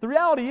 the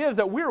reality is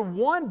that we're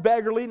one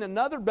beggar leading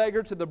another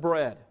beggar to the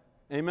bread.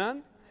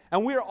 Amen?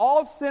 And we are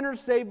all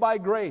sinners saved by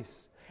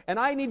grace. And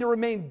I need to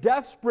remain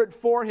desperate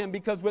for Him,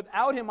 because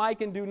without Him I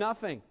can do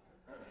nothing.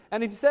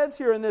 And he says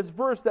here in this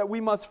verse that we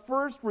must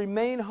first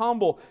remain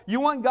humble. You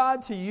want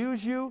God to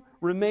use you?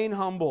 Remain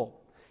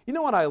humble. You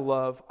know what I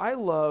love? I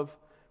love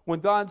when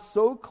God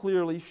so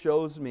clearly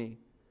shows me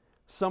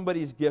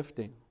somebody's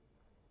gifting.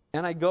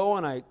 And I go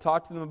and I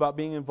talk to them about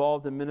being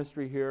involved in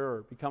ministry here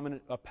or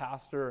becoming a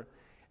pastor.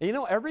 And you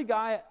know, every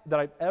guy that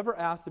I've ever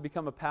asked to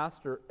become a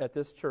pastor at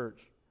this church,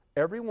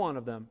 every one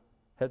of them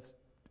has,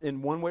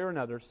 in one way or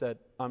another, said,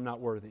 I'm not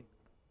worthy. And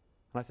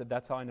I said,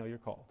 that's how I know you're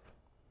called.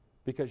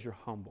 Because you're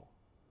humble.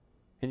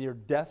 And you're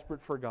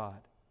desperate for God.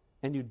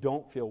 And you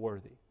don't feel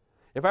worthy.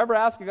 If I ever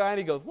ask a guy and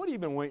he goes, what have you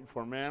been waiting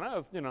for, man?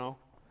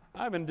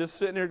 I've been just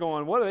sitting here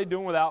going, what are they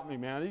doing without me,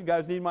 man? You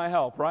guys need my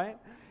help, right?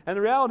 And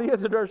the reality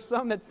is that there are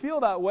some that feel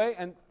that way,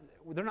 and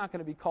they're not going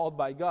to be called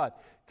by God.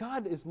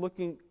 God is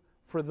looking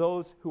for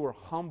those who are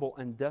humble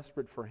and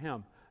desperate for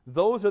Him.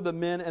 Those are the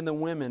men and the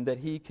women that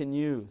He can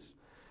use.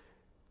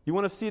 You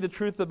want to see the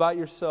truth about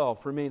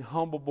yourself, remain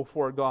humble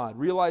before God.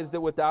 Realize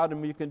that without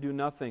Him you can do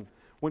nothing.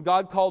 When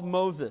God called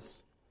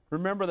Moses,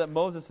 remember that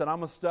Moses said,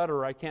 I'm a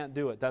stutterer, I can't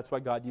do it. That's why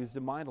God used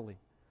him mightily.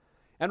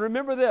 And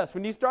remember this,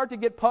 when you start to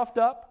get puffed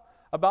up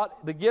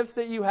about the gifts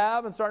that you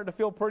have and starting to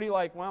feel pretty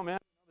like, well, man,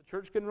 the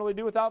church couldn't really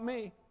do without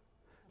me.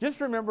 Just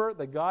remember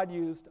that God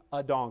used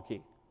a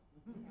donkey.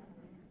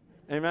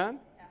 Amen?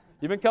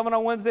 You've been coming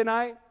on Wednesday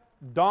night?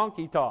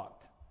 Donkey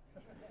talked.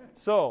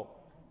 So,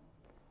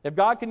 if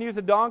God can use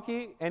a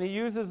donkey and He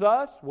uses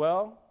us,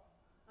 well,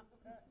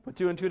 put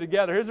two and two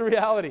together. Here's the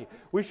reality.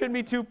 We shouldn't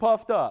be too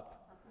puffed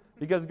up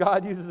because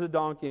God uses a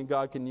donkey and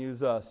God can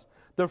use us.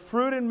 The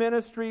fruit in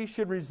ministry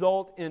should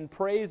result in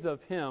praise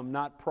of Him,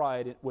 not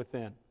pride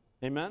within.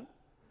 Amen?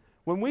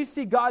 When we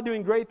see God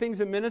doing great things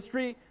in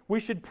ministry, we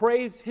should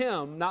praise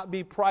Him, not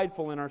be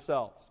prideful in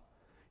ourselves.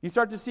 You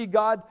start to see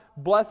God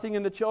blessing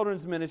in the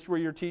children's ministry where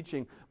you're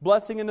teaching,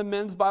 blessing in the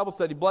men's Bible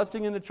study,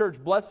 blessing in the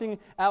church, blessing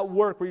at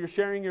work where you're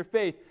sharing your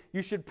faith.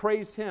 You should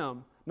praise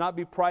Him, not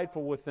be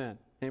prideful within.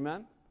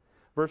 Amen?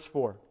 Verse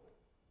 4.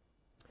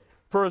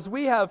 For as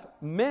we have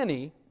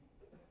many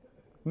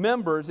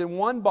members in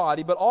one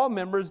body, but all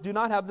members do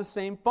not have the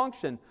same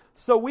function,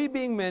 so we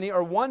being many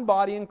are one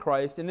body in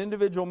Christ and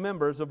individual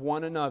members of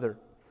one another.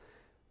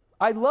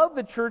 I love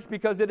the church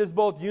because it is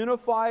both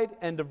unified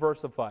and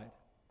diversified.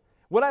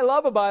 What I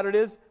love about it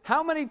is,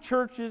 how many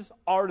churches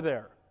are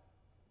there?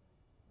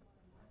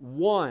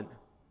 One.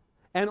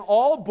 And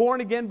all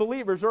born-again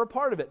believers are a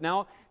part of it.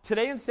 Now,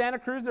 today in Santa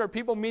Cruz, there are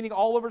people meeting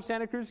all over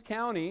Santa Cruz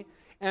County,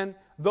 and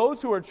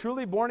those who are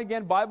truly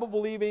born-again,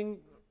 Bible-believing,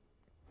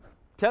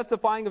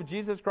 testifying of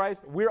Jesus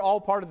Christ, we're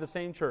all part of the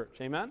same church.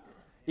 Amen?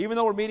 Even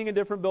though we're meeting in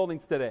different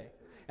buildings today.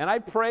 And I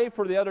pray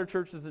for the other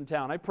churches in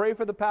town. I pray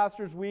for the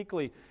pastors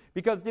weekly,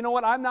 because you know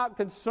what? I'm not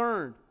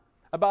concerned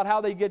about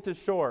how they get to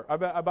shore,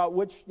 about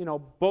which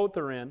boat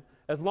they're in,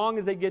 as long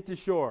as they get to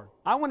shore.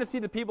 I want to see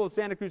the people of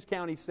Santa Cruz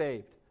County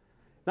saved.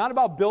 Not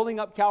about building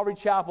up Calvary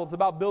Chapel, it's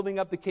about building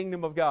up the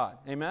kingdom of God.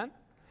 Amen?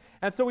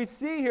 And so we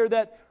see here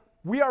that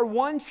we are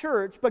one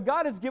church, but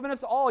God has given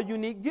us all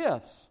unique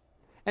gifts.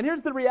 And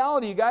here's the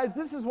reality, you guys.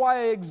 This is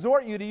why I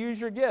exhort you to use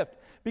your gift,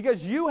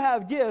 because you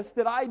have gifts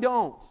that I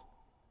don't.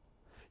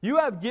 You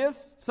have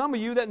gifts, some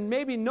of you, that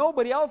maybe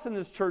nobody else in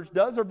this church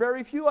does, or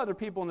very few other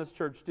people in this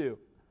church do.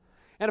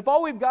 And if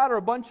all we've got are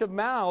a bunch of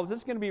mouths,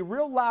 it's going to be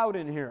real loud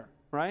in here,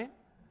 right?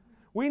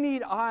 We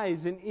need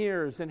eyes and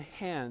ears and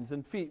hands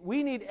and feet.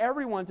 We need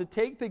everyone to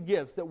take the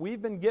gifts that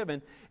we've been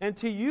given and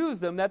to use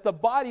them that the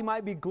body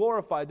might be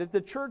glorified, that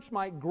the church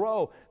might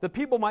grow, that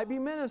people might be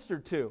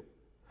ministered to.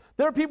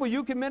 There are people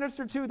you can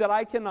minister to that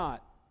I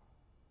cannot.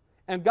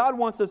 And God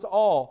wants us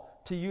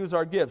all to use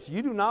our gifts.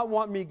 You do not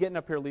want me getting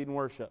up here leading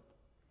worship.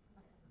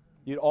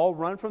 You'd all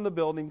run from the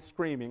building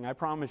screaming, I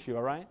promise you,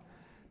 all right?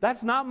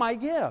 That's not my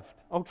gift,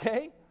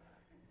 okay?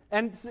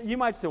 And you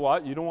might say,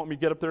 well, you don't want me to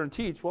get up there and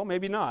teach. Well,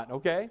 maybe not,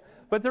 okay?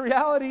 But the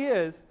reality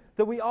is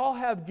that we all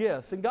have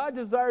gifts, and God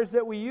desires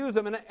that we use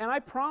them. And I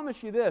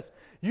promise you this,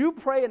 you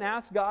pray and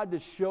ask God to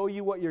show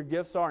you what your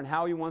gifts are and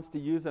how He wants to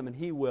use them, and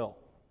He will.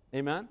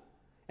 Amen?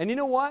 And you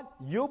know what?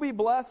 You'll be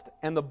blessed,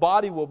 and the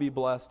body will be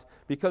blessed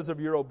because of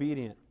your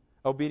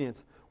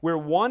obedience. We're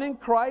one in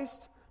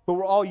Christ, but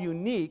we're all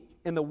unique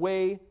in the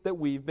way that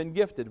we've been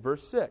gifted.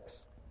 Verse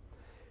 6.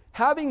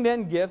 Having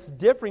then gifts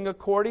differing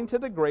according to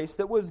the grace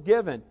that was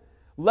given,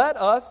 let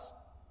us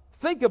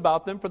think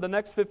about them for the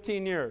next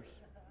 15 years.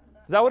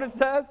 Is that what it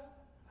says?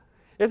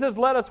 It says,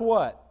 let us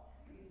what?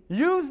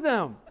 Use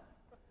them.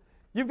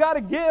 You've got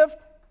a gift.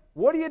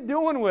 What are you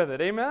doing with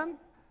it? Amen?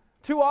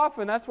 Too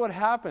often, that's what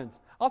happens.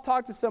 I'll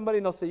talk to somebody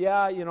and they'll say,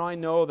 yeah, I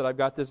know that I've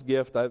got this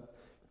gift.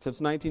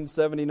 Since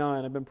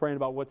 1979, I've been praying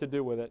about what to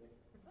do with it.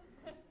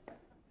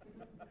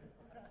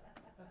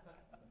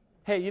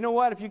 Hey, you know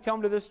what? If you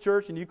come to this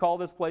church and you call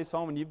this place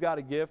home and you've got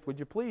a gift, would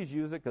you please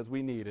use it because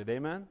we need it?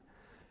 Amen?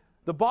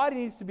 The body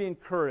needs to be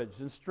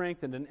encouraged and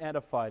strengthened and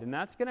edified. And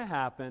that's going to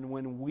happen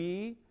when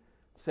we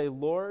say,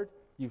 Lord,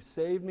 you've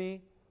saved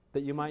me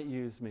that you might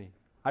use me.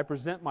 I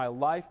present my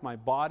life, my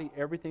body,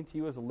 everything to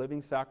you as a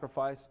living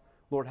sacrifice.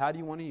 Lord, how do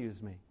you want to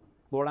use me?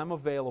 Lord, I'm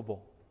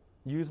available.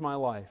 Use my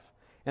life.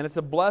 And it's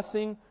a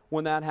blessing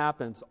when that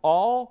happens.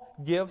 All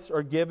gifts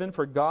are given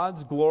for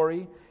God's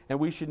glory, and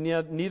we should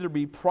neither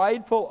be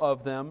prideful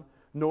of them,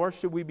 nor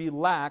should we be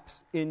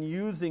lax in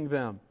using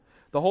them.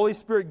 The Holy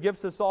Spirit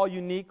gifts us all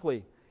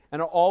uniquely,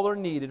 and all are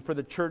needed for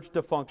the church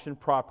to function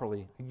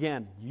properly.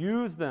 Again,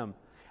 use them.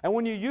 And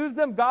when you use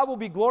them, God will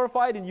be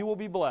glorified and you will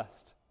be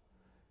blessed.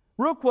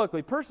 Real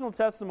quickly, personal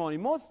testimony.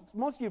 Most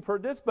of you have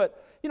heard this,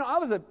 but I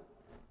was a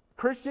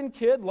Christian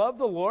kid, loved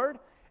the Lord,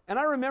 and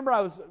I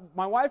remember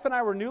my wife and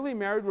I were newly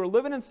married. We were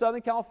living in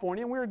Southern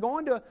California, and we were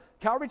going to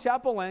Calvary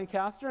Chapel,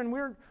 Lancaster, and we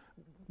were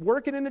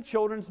working in the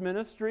children's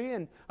ministry,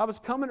 and I was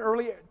coming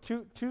early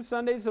two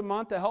Sundays a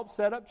month to help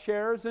set up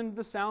chairs and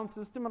the sound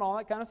system and all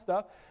that kind of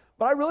stuff.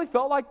 But I really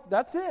felt like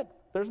that's it.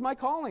 There's my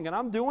calling, and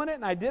I'm doing it,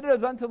 and I did it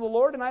as unto the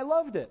Lord, and I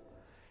loved it.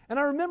 And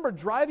I remember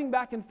driving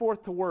back and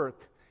forth to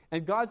work,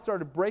 and God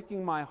started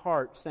breaking my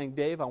heart, saying,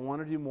 Dave, I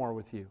want to do more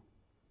with you.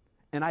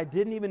 And I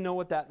didn't even know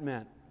what that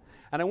meant.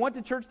 And I went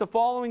to church the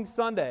following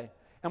Sunday,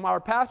 and our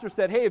pastor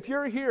said, hey, if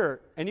you're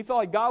here and you feel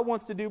like God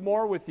wants to do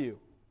more with you,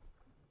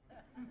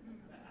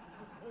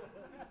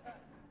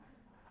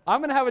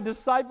 I'm going to have a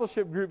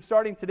discipleship group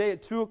starting today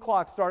at 2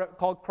 o'clock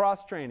called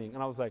Cross Training.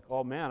 And I was like,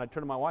 oh man, I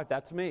turned to my wife,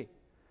 that's me.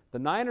 The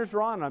Niners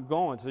are on and I'm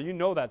going, so you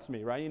know that's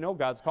me, right? You know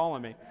God's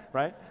calling me,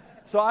 right?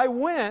 So I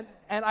went,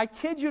 and I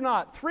kid you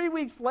not, 3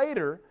 weeks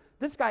later,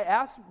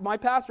 my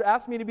pastor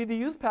asked me to be the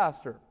youth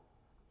pastor.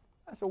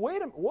 I said, wait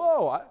a minute,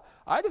 whoa,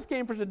 I just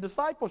came for the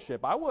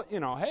discipleship.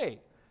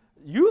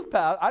 Youth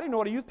pastor, I didn't know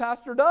what a youth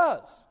pastor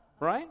does,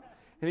 right?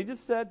 And he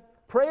just said,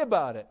 pray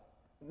about it.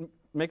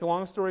 Make a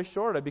long story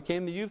short, I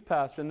became the youth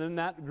pastor, and then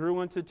that grew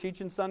into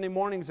teaching Sunday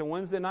mornings and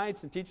Wednesday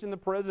nights and teaching the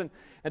prison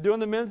and doing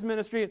the men's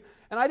ministry.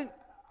 And I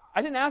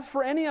didn't ask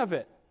for any of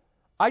it.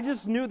 I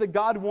just knew that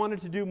God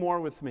wanted to do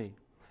more with me.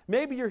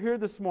 Maybe you're here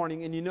this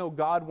morning and you know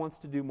God wants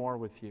to do more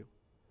with you.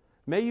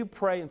 May you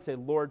pray and say,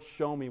 Lord,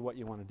 show me what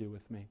you want to do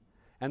with me.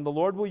 And the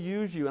Lord will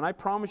use you. And I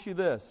promise you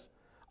this,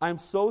 I'm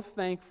so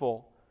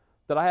thankful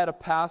that I had a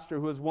pastor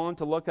who was willing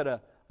to look at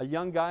a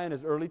young guy in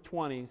his early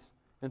 20s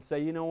and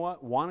say, you know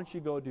what, why don't you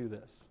go do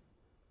this?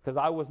 Because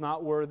I was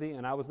not worthy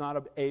and I was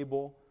not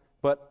able,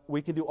 but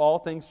we can do all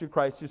things through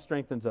Christ who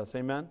strengthens us.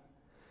 Amen?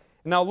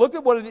 Now look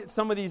at what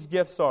some of these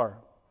gifts are.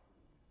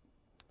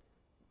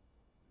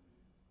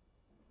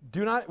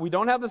 We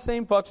don't have the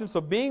same function,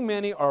 so being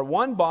many are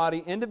one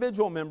body,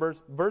 individual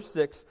members, verse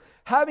 6,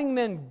 having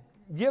then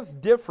gifts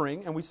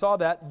differing, and we saw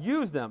that,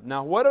 use them.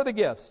 Now what are the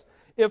gifts?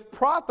 If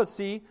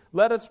prophecy,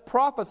 let us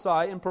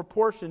prophesy in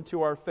proportion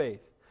to our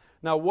faith.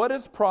 Now what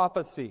is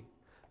prophecy?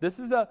 This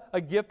is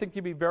a gift that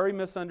can be very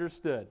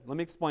misunderstood. Let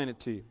me explain it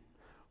to you.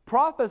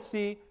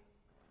 Prophecy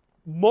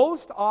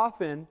most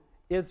often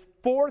is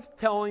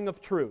forthtelling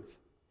of truth.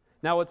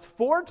 Now it's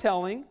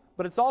foretelling,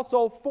 but it's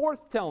also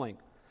forthtelling.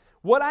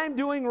 What I'm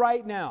doing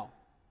right now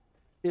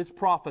is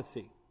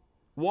prophecy.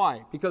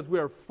 Why? Because we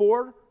are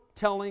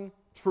foretelling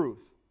truth.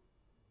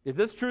 Is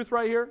this truth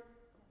right here?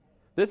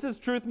 This is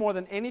truth more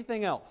than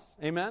anything else.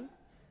 Amen?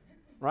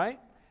 Right?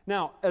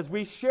 Now, as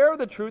we share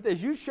the truth,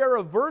 as you share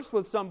a verse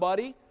with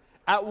somebody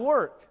at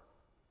work,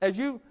 as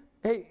you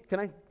hey, can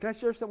I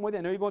share something with you?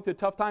 I know you're going through a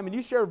tough time, and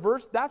you share a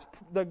verse. That's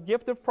the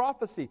gift of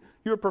prophecy.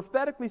 You're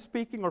prophetically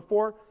speaking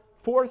or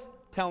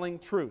foretelling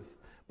truth.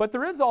 But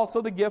there is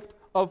also the gift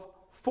of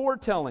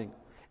foretelling.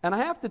 And I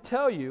have to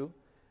tell you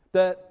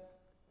that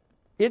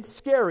it's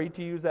scary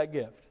to use that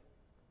gift.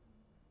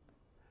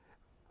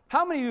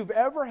 How many of you have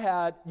ever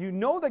had, you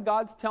know that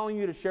God's telling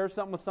you to share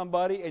something with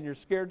somebody and you're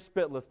scared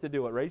spitless to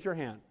do it? Raise your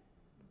hand.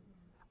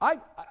 I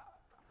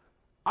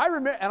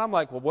remember, and I'm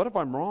like, well, what if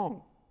I'm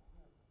wrong?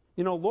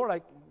 You know,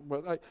 Lord,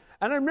 and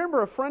I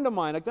remember a friend of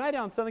mine, a guy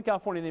down in Southern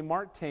California named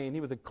Mark Tane.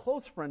 He was a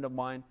close friend of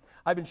mine.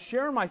 I've been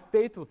sharing my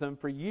faith with him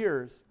for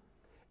years,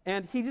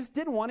 and he just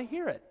didn't want to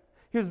hear it.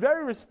 He was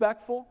very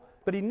respectful,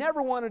 but he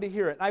never wanted to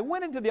hear it. I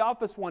went into the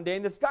office one day,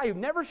 and this guy who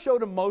never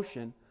showed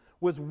emotion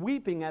was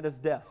weeping at his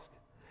desk.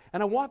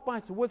 And I walked by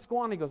and said, what's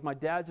going on? He goes, my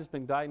dad's just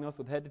been diagnosed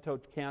with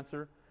head-to-toe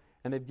cancer,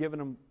 and they've given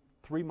him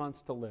 3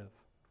 months to live.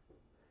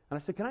 And I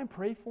said, can I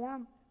pray for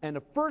him? And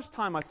the first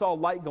time I saw a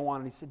light go on,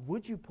 and he said,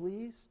 would you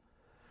please?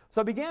 So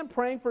I began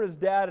praying for his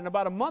dad, and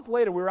about a month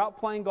later, we were out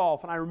playing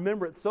golf, and I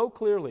remember it so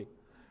clearly.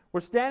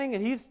 We're standing,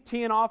 and he's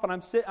teeing off, and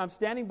I'm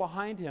standing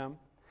behind him,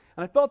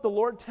 and I felt the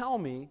Lord tell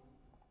me,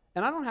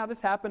 and I don't have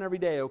this happen every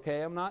day,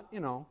 okay? I'm not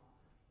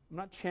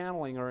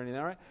channeling or anything,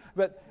 all right?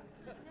 But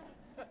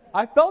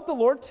I felt the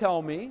Lord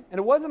tell me, and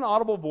it wasn't an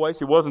audible voice.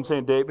 He wasn't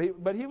saying Dave,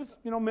 but he was,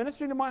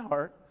 ministering to my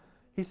heart.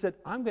 He said,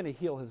 I'm going to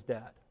heal his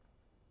dad.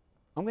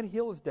 I'm going to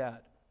heal his dad.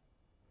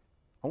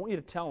 I want you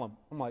to tell him.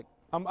 I'm like,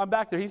 I'm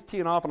back there. He's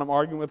teeing off, and I'm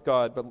arguing with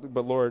God.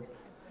 But Lord,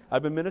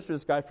 I've been ministering to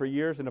this guy for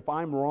years, and if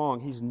I'm wrong,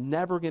 he's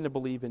never going to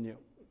believe in you.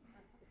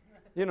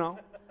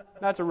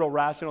 That's a real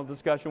rational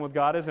discussion with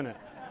God, isn't it?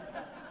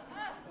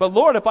 But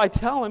Lord, if I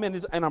tell him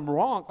and I'm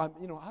wrong,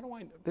 how do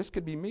I? This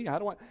could be me. How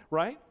do I?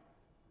 Right?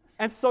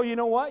 And so you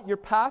know what? Your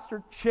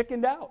pastor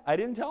chickened out. I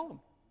didn't tell him.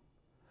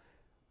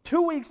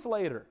 2 weeks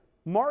later,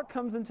 Mark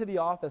comes into the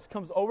office,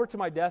 comes over to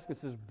my desk and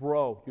says,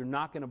 bro, you're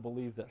not going to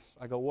believe this.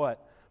 I go,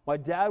 what? My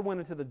dad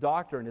went into the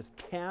doctor and his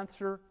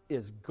cancer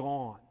is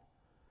gone.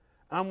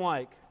 I'm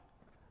like,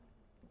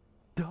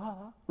 duh,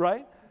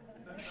 right?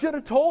 Should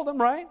have told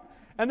him, right?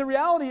 And the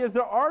reality is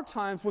there are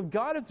times when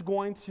God is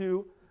going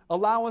to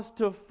allow us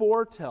to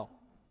foretell.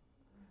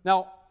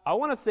 Now, I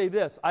want to say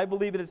this. I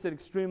believe that it's an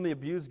extremely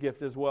abused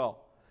gift as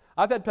well.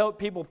 I've had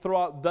people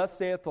throw out, thus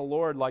saith the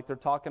Lord, like they're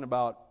talking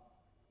about,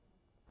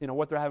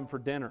 what they're having for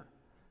dinner.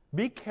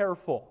 Be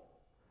careful.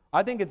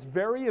 I think it's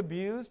very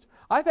abused.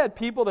 I've had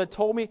people that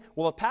told me,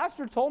 well, a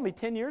pastor told me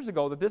 10 years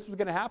ago that this was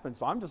going to happen,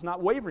 so I'm just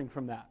not wavering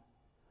from that.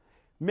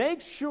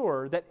 Make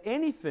sure that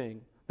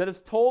anything that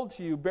is told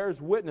to you bears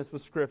witness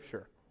with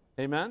Scripture.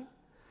 Amen?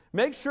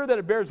 Make sure that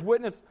it bears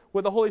witness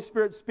with the Holy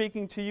Spirit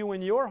speaking to you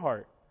in your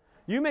heart.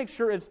 You make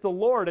sure it's the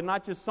Lord and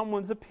not just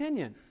someone's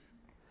opinion.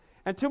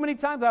 And too many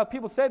times I have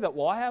people say that,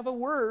 well, I have a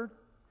word,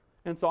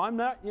 and so I'm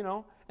not,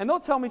 and they'll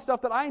tell me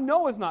stuff that I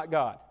know is not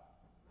God.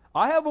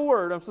 I have a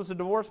word, I'm supposed to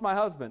divorce my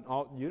husband.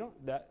 Oh, you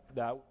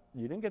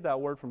didn't get that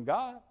word from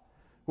God.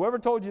 Whoever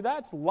told you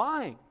that's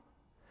lying.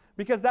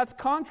 Because that's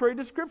contrary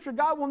to Scripture.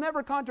 God will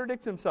never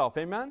contradict himself.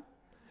 Amen?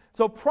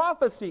 So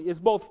prophecy is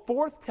both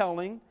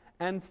foretelling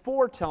and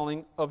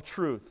foretelling of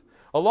truth.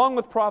 Along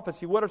with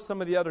prophecy, what are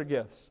some of the other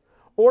gifts?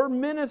 Or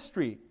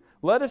ministry.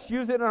 Let us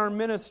use it in our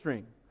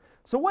ministering.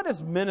 So what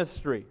is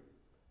ministry?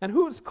 And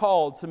who's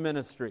called to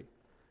ministry?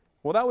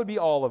 Well, that would be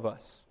all of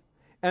us.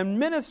 And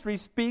ministry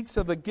speaks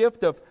of the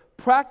gift of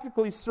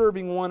practically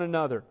serving one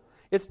another.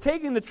 It's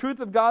taking the truth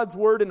of God's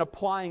Word and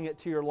applying it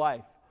to your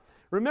life.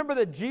 Remember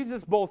that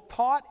Jesus both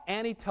taught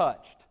and He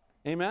touched.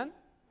 Amen?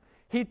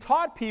 He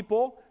taught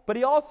people, but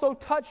He also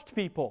touched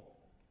people.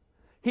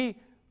 He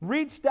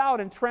reached out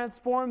and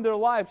transformed their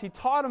lives. He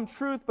taught them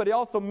truth, but He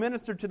also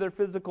ministered to their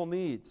physical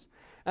needs.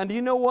 And do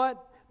you know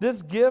what?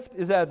 This gift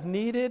is as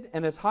needed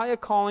and as high a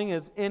calling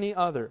as any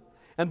other.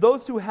 And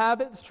those who have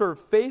it serve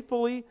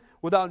faithfully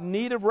without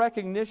need of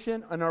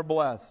recognition and are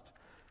blessed.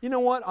 You know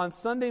what? On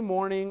Sunday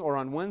morning or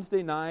on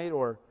Wednesday night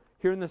or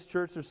here in this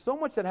church, there's so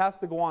much that has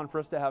to go on for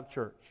us to have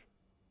church.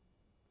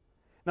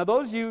 Now,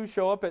 those of you who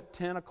show up at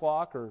 10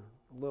 o'clock or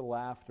a little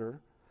after,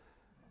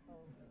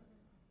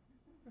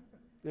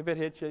 if it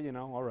hits you,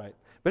 all right.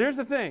 But here's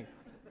the thing.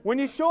 When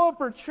you show up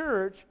for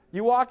church,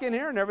 you walk in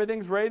here and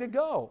everything's ready to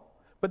go.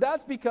 But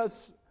that's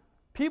because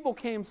people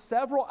came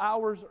several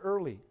hours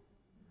early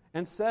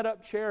and set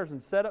up chairs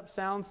and set up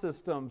sound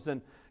systems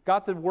and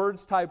got the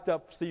words typed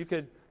up so you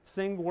could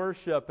sing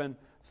worship and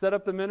set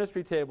up the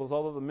ministry tables,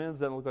 although the men's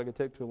didn't look like it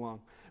took too long.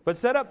 But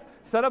set up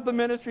the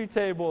ministry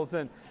tables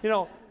and,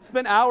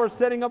 spend hours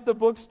setting up the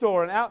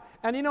bookstore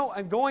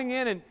and going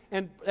in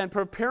and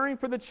preparing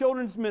for the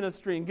children's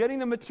ministry and getting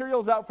the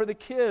materials out for the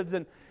kids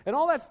and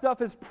all that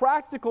stuff is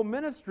practical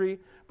ministry,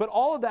 but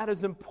all of that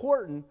is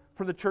important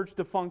for the church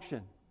to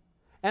function.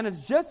 And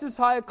it's just as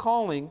high a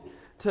calling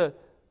to,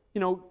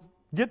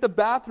 get the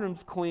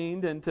bathrooms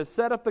cleaned and to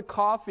set up the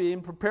coffee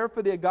and prepare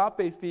for the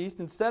agape feast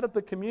and set up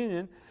the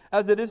communion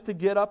as it is to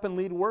get up and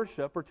lead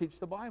worship or teach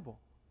the Bible.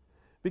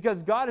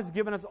 Because God has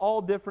given us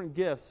all different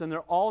gifts and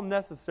they're all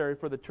necessary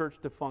for the church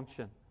to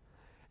function.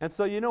 And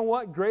so you know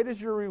what? Great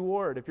is your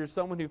reward if you're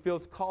someone who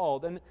feels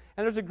called. And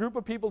there's a group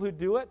of people who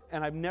do it,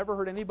 and I've never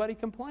heard anybody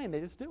complain.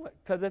 They just do it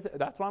because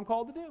that's what I'm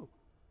called to do.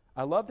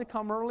 I love to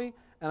come early,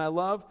 and I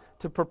love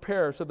to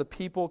prepare so the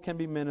people can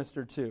be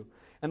ministered to.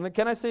 And then,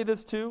 can I say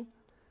this too?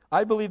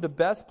 I believe the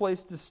best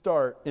place to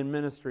start in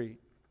ministry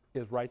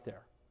is right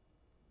there.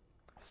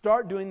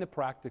 Start doing the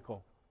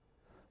practical.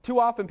 Too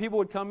often people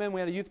would come in, we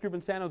had a youth group in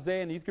San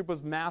Jose, and the youth group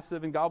was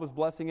massive, and God was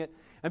blessing it.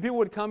 And people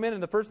would come in,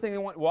 and the first thing they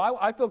want, well,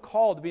 I feel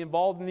called to be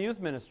involved in the youth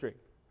ministry.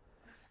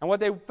 And what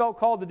they felt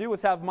called to do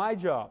was have my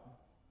job.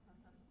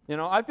 You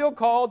know, I feel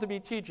called to be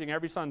teaching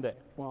every Sunday.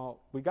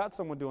 Well, we got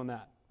someone doing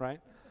that, right?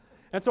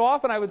 And so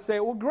often I would say,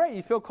 well, great,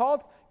 you feel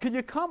called? Could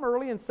you come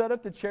early and set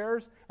up the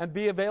chairs and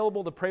be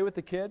available to pray with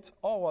the kids?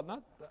 Oh,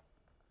 well,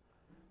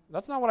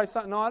 that's not what I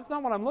saw. No, that's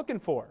not what I'm looking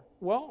for.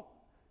 Well,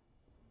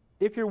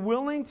 if you're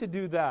willing to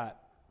do that,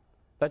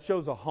 that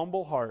shows a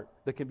humble heart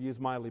that can be used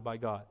mightily by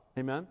God.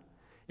 Amen?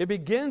 It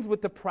begins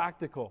with the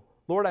practical.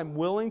 Lord, I'm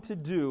willing to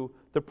do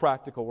the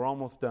practical. We're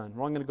almost done.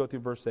 We're only going to go through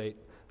verse 8.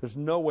 There's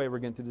no way we're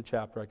getting through the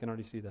chapter. I can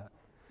already see that.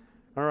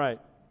 All right.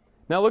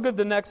 Now look at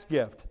the next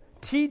gift.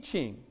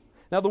 Teaching.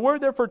 Now the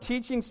word there for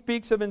teaching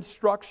speaks of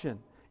instruction,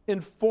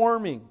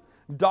 informing,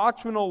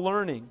 doctrinal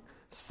learning,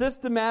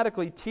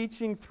 systematically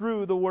teaching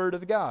through the Word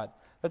of God.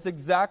 That's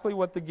exactly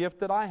what the gift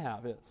that I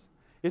have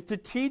is to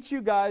teach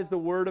you guys the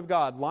Word of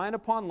God, line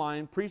upon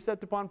line,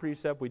 precept upon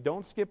precept. We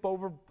don't skip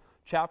over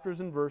chapters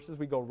and verses.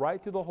 We go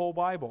right through the whole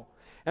Bible.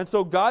 And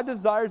so God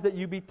desires that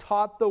you be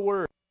taught the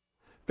Word.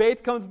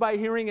 Faith comes by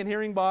hearing, and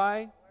hearing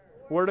by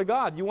Word of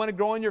God. You want to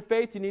grow in your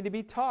faith, you need to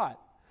be taught.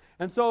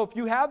 And so if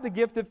you have the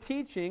gift of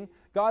teaching,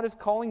 God is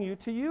calling you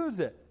to use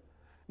it.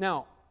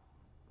 Now,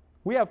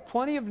 we have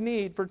plenty of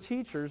need for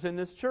teachers in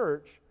this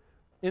church,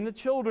 in the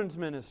children's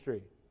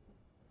ministry.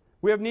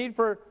 We have need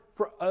for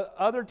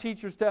other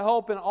teachers to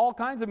help in all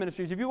kinds of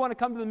ministries. If you want to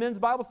come to the men's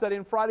Bible study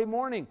on Friday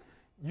morning,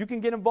 you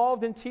can get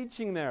involved in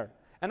teaching there.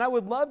 And I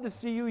would love to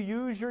see you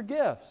use your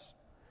gifts.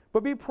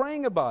 But be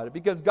praying about it,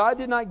 because God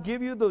did not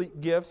give you the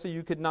gift so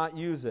you could not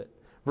use it.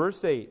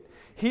 Verse 8,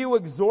 he who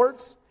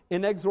exhorts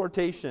in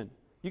exhortation.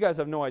 You guys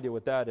have no idea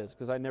what that is,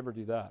 because I never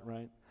do that,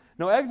 right?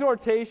 No,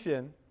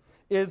 exhortation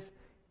is,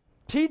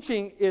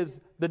 teaching is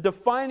the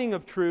defining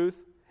of truth,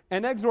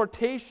 and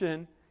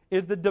exhortation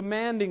is the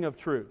demanding of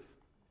truth.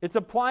 It's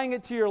applying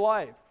it to your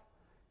life.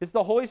 It's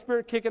the Holy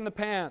Spirit kicking the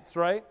pants,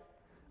 right?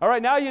 All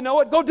right, now you know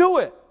it, go do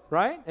it,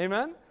 right?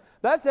 Amen?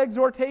 That's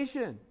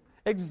exhortation.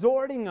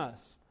 Exhorting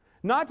us.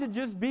 Not to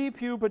just be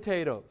pew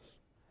potatoes.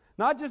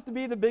 Not just to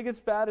be the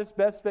biggest, fattest,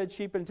 best-fed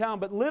sheep in town,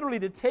 but literally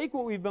to take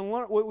what we've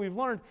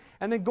learned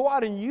and then go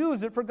out and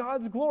use it for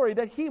God's glory,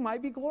 that He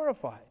might be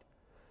glorified.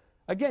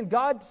 Again,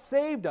 God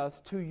saved us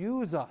to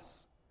use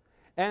us.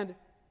 And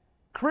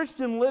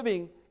Christian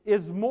living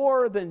is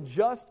more than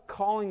just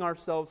calling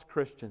ourselves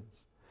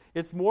Christians.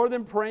 It's more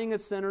than praying a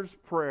sinner's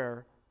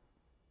prayer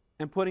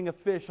and putting a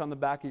fish on the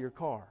back of your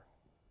car.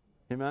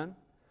 Amen?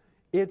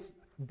 It's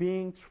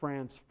being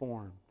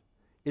transformed.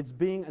 It's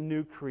being a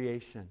new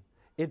creation.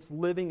 It's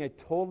living a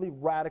totally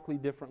radically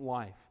different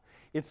life.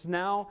 It's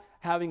now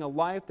having a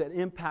life that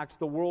impacts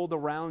the world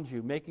around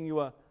you, making you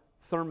a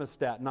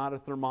thermostat, not a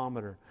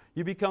thermometer.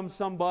 You become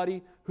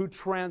somebody who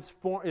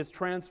is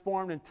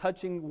transformed and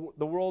touching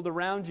the world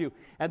around you.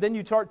 And then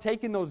you start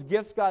taking those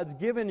gifts God's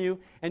given you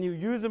and you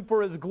use them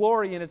for His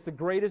glory, and it's the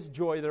greatest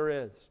joy there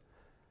is.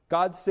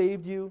 God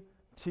saved you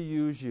to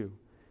use you.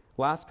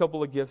 Last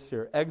couple of gifts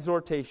here.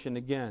 Exhortation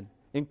again.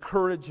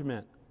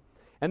 Encouragement.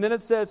 And then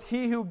it says,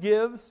 he who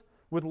gives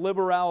with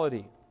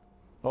liberality.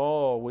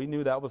 Oh, we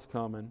knew that was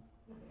coming.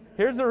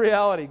 Here's the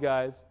reality,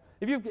 guys.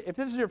 If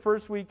this is your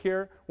first week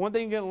here, one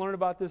thing you're going to learn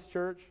about this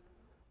church,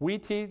 we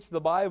teach the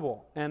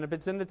Bible. And if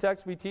it's in the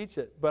text, we teach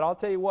it. But I'll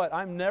tell you what,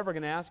 I'm never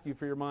going to ask you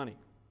for your money.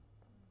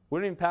 We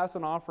don't even pass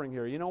an offering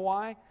here. You know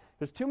why?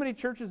 There's too many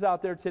churches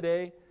out there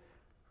today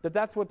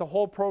that's what the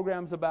whole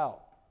program's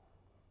about.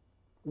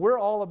 We're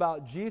all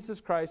about Jesus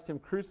Christ, Him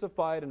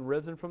crucified and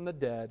risen from the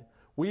dead.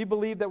 We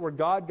believe that where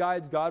God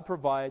guides, God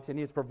provides, and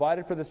He has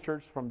provided for this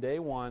church from day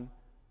one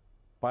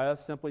by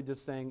us simply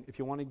just saying, if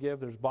you want to give,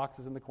 there's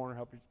boxes in the corner,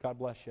 help you, God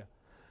bless you.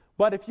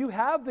 But if you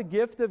have the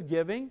gift of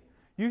giving,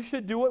 you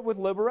should do it with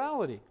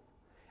liberality.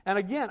 And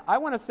again, I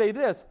want to say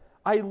this.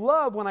 I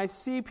love when I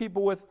see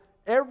people with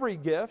every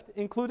gift,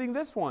 including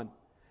this one.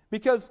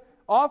 Because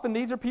often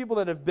these are people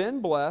that have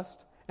been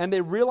blessed, and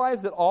they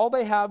realize that all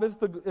they have is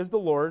the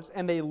Lord's,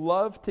 and they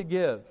love to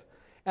give.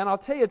 And I'll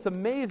tell you, it's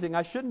amazing.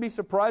 I shouldn't be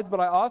surprised,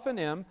 but I often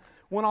am.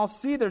 When I'll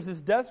see there's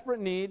this desperate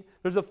need,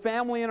 there's a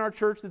family in our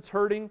church that's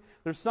hurting,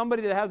 there's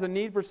somebody that has a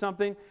need for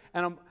something,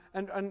 and I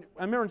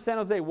remember in San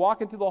Jose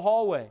walking through the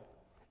hallway,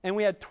 and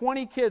we had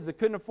 20 kids that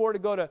couldn't afford to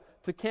go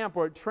to camp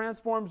where it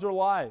transforms their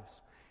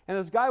lives. And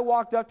this guy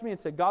walked up to me and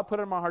said, God put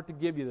it in my heart to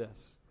give you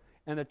this.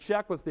 And the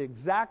check was the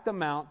exact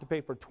amount to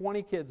pay for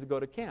 20 kids to go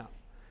to camp.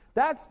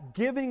 That's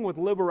giving with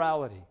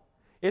liberality.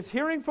 It's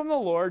hearing from the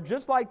Lord,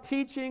 just like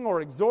teaching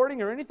or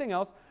exhorting or anything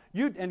else.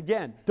 And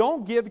again,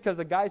 don't give because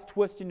a guy's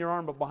twisting your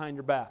arm behind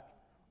your back.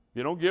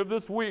 You don't give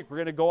this week, we're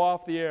going to go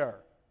off the air.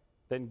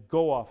 then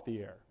go off the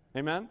air.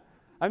 Amen?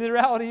 I mean, the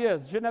reality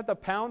is, you shouldn't have to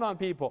pound on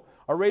people.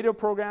 Our radio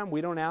program, we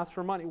don't ask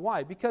for money.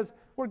 Why? Because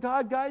where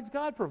God guides,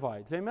 God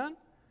provides. Amen?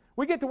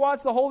 We get to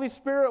watch the Holy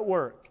Spirit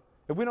work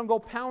if we don't go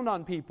pound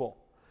on people.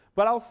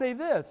 But I'll say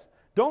this,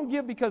 don't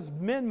give because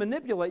men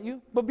manipulate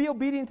you, but be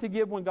obedient to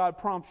give when God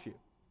prompts you.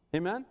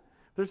 Amen?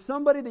 If there's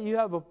somebody that you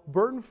have a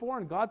burden for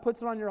and God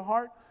puts it on your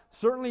heart,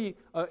 certainly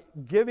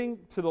giving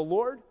to the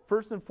Lord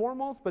first and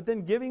foremost, but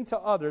then giving to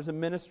others and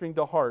ministering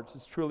to hearts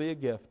is truly a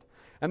gift.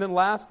 And then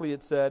lastly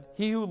it said,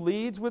 he who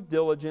leads with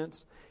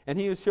diligence and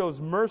he who shows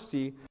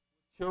mercy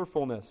with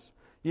cheerfulness.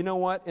 You know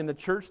what? In the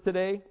church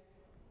today,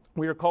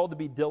 we are called to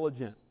be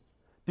diligent.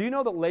 Do you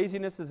know that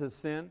laziness is a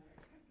sin?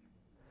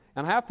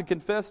 And I have to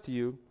confess to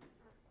you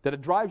that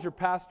it drives your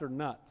pastor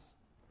nuts.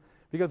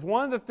 Because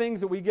one of the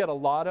things that we get a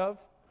lot of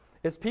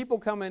is people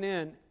coming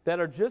in that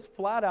are just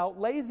flat out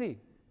lazy.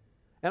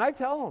 And I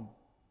tell them,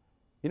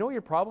 you know what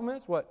your problem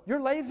is? What?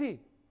 You're lazy.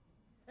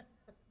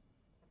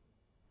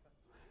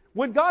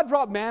 When God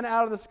dropped manna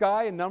out of the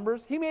sky in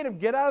Numbers, He made them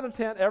get out of the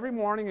tent every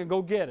morning and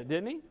go get it,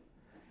 didn't He?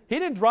 He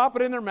didn't drop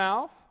it in their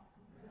mouth.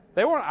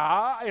 They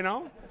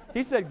weren't,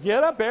 He said,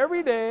 get up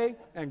every day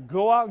and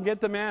go out and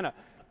get the manna.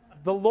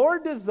 The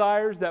Lord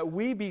desires that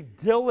we be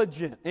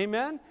diligent.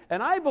 Amen?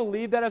 And I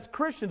believe that as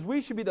Christians,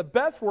 we should be the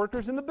best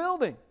workers in the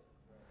building.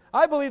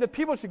 I believe that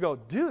people should go,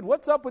 dude,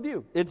 what's up with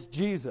you? It's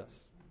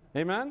Jesus.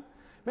 Amen?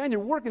 Man,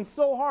 you're working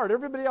so hard.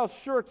 Everybody else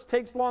shirks,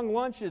 takes long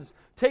lunches,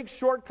 takes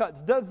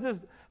shortcuts, does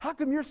this. How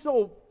come you're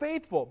so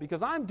faithful?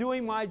 Because I'm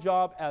doing my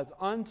job as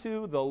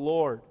unto the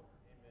Lord.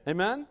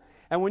 Amen?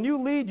 And when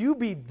you lead, you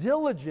be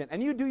diligent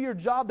and you do your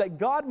job that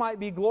God might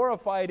be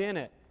glorified in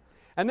it.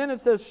 And then it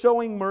says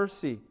showing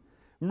mercy.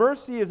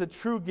 Mercy is a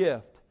true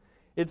gift.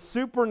 It's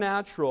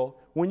supernatural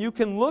when you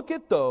can look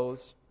at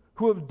those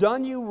who have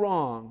done you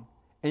wrong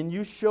and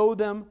you show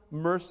them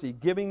mercy,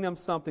 giving them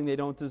something they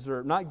don't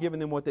deserve, not giving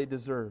them what they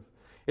deserve.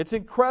 It's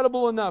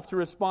incredible enough to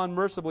respond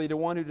mercifully to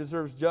one who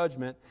deserves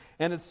judgment,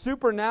 and it's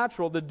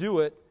supernatural to do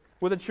it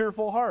with a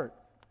cheerful heart.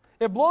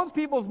 It blows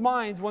people's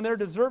minds when they're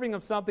deserving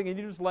of something and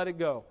you just let it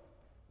go.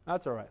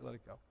 That's all right, let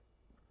it go.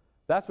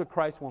 That's what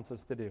Christ wants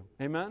us to do.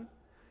 Amen?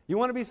 You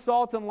want to be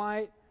salt and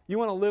light? You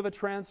want to live a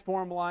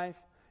transformed life?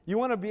 You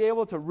want to be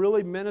able to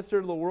really minister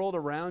to the world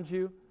around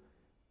you?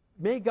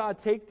 May God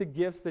take the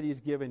gifts that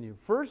He's given you.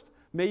 First,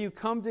 may you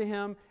come to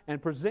Him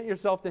and present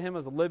yourself to Him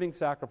as a living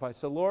sacrifice.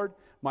 So, Lord,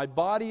 my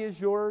body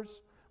is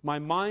yours, my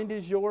mind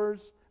is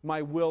yours,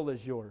 my will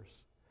is yours.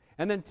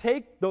 And then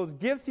take those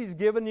gifts He's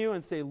given you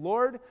and say,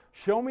 Lord,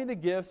 show me the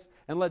gifts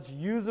and let's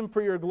use them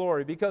for your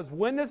glory. Because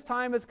when this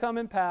time has come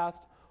and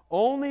passed,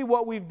 only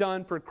what we've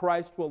done for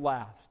Christ will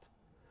last.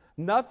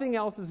 Nothing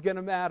else is going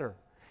to matter.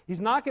 He's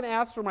not going to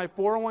ask for my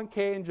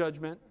 401k in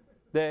Judgment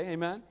Day,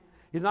 amen?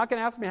 He's not going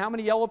to ask me how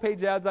many Yellow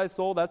Page ads I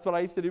sold. That's what I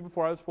used to do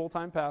before I was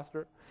full-time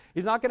pastor.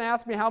 He's not going to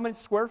ask me how many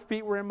square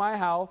feet were in my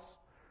house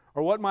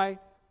or what my,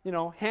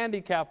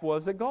 handicap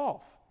was at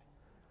golf.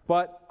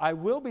 But I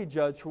will be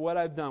judged for what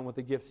I've done with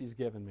the gifts He's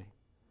given me.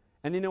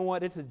 And you know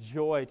what? It's a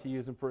joy to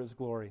use them for His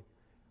glory.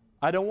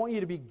 I don't want you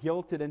to be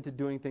guilted into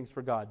doing things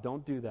for God.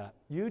 Don't do that.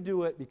 You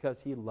do it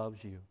because He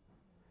loves you.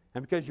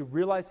 And because you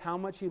realize how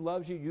much He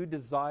loves you, you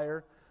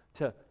desire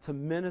to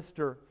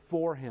minister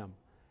for Him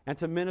and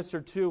to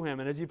minister to Him.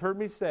 And as you've heard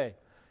me say,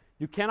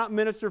 you cannot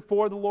minister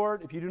for the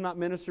Lord if you do not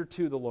minister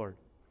to the Lord.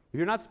 If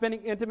you're not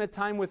spending intimate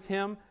time with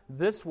Him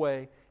this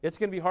way, it's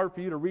going to be hard for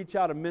you to reach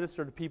out and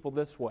minister to people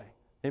this way.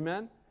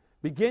 Amen?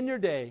 Begin your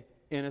day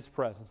in His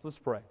presence. Let's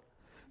pray.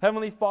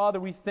 Heavenly Father,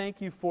 we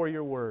thank You for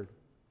Your Word.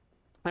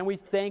 And we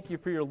thank You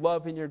for Your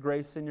love and Your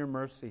grace and Your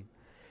mercy.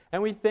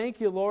 And we thank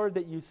You, Lord,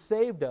 that You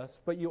saved us,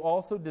 but You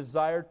also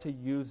desire to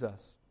use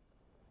us.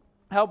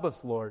 Help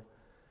us, Lord,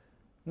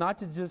 not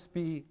to just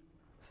be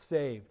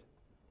saved,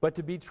 but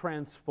to be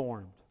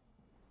transformed.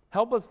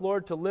 Help us,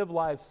 Lord, to live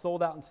lives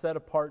sold out and set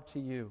apart to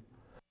You.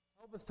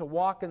 Help us to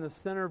walk in the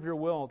center of Your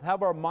will, to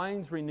have our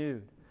minds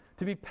renewed,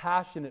 to be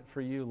passionate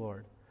for You,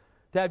 Lord,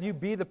 to have You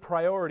be the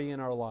priority in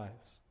our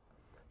lives.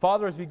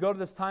 Father, as we go to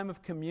this time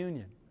of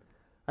communion,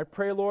 I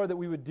pray, Lord, that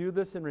we would do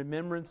this in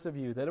remembrance of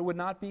You, that it would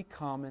not be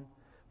common,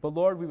 but,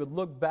 Lord, we would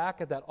look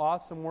back at that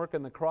awesome work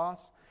on the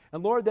cross,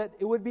 and, Lord, that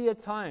it would be a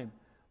time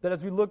that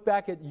as we look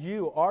back at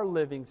You, our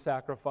living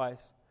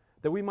sacrifice,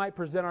 that we might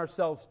present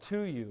ourselves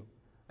to You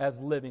as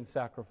living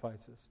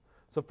sacrifices.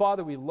 So,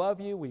 Father, we love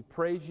You, we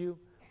praise You,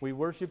 we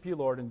worship You,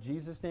 Lord. In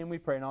Jesus' name we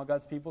pray, and all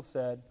God's people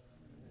said,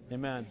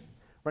 Amen.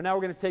 Right now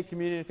we're going to take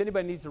communion. If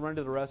anybody needs to run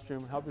to the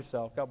restroom, help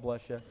yourself. God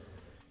bless you.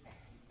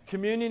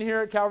 Communion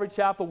here at Calvary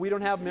Chapel, we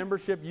don't have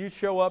membership. You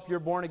show up, you're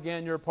born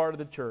again, you're a part of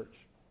the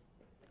church.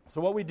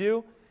 So what we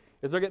do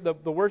is the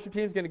worship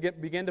team is going to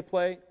begin to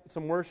play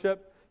some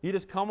worship. You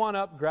just come on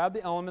up, grab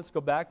the elements,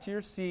 go back to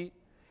your seat,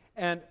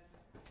 and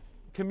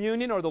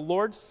communion or the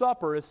Lord's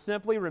Supper is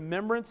simply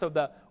remembrance of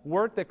the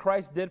work that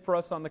Christ did for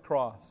us on the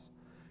cross.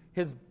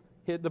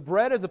 The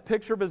bread is a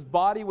picture of His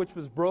body, which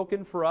was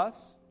broken for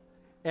us,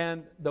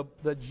 and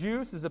the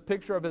juice is a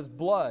picture of His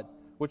blood,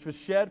 which was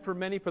shed for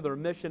many for the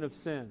remission of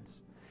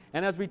sins.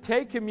 And as we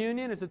take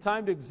communion, it's a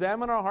time to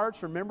examine our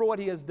hearts, remember what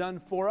He has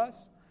done for us.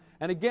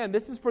 And again,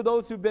 this is for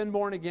those who've been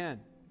born again.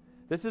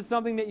 This is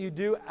something that you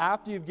do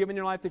after you've given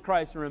your life to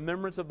Christ in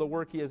remembrance of the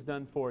work He has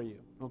done for you.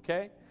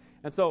 Okay?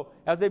 And so,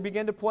 as they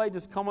begin to play,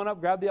 just come on up,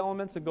 grab the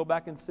elements, and go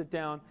back and sit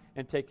down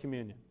and take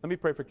communion. Let me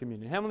pray for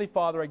communion. Heavenly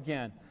Father,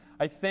 again,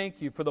 I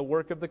thank You for the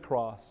work of the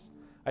cross.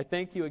 I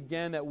thank You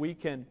again that we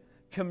can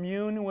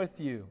commune with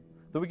You,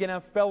 that we can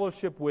have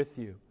fellowship with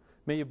You.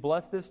 May You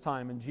bless this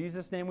time. In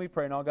Jesus' name we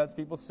pray. And all God's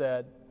people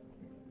said,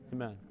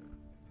 amen.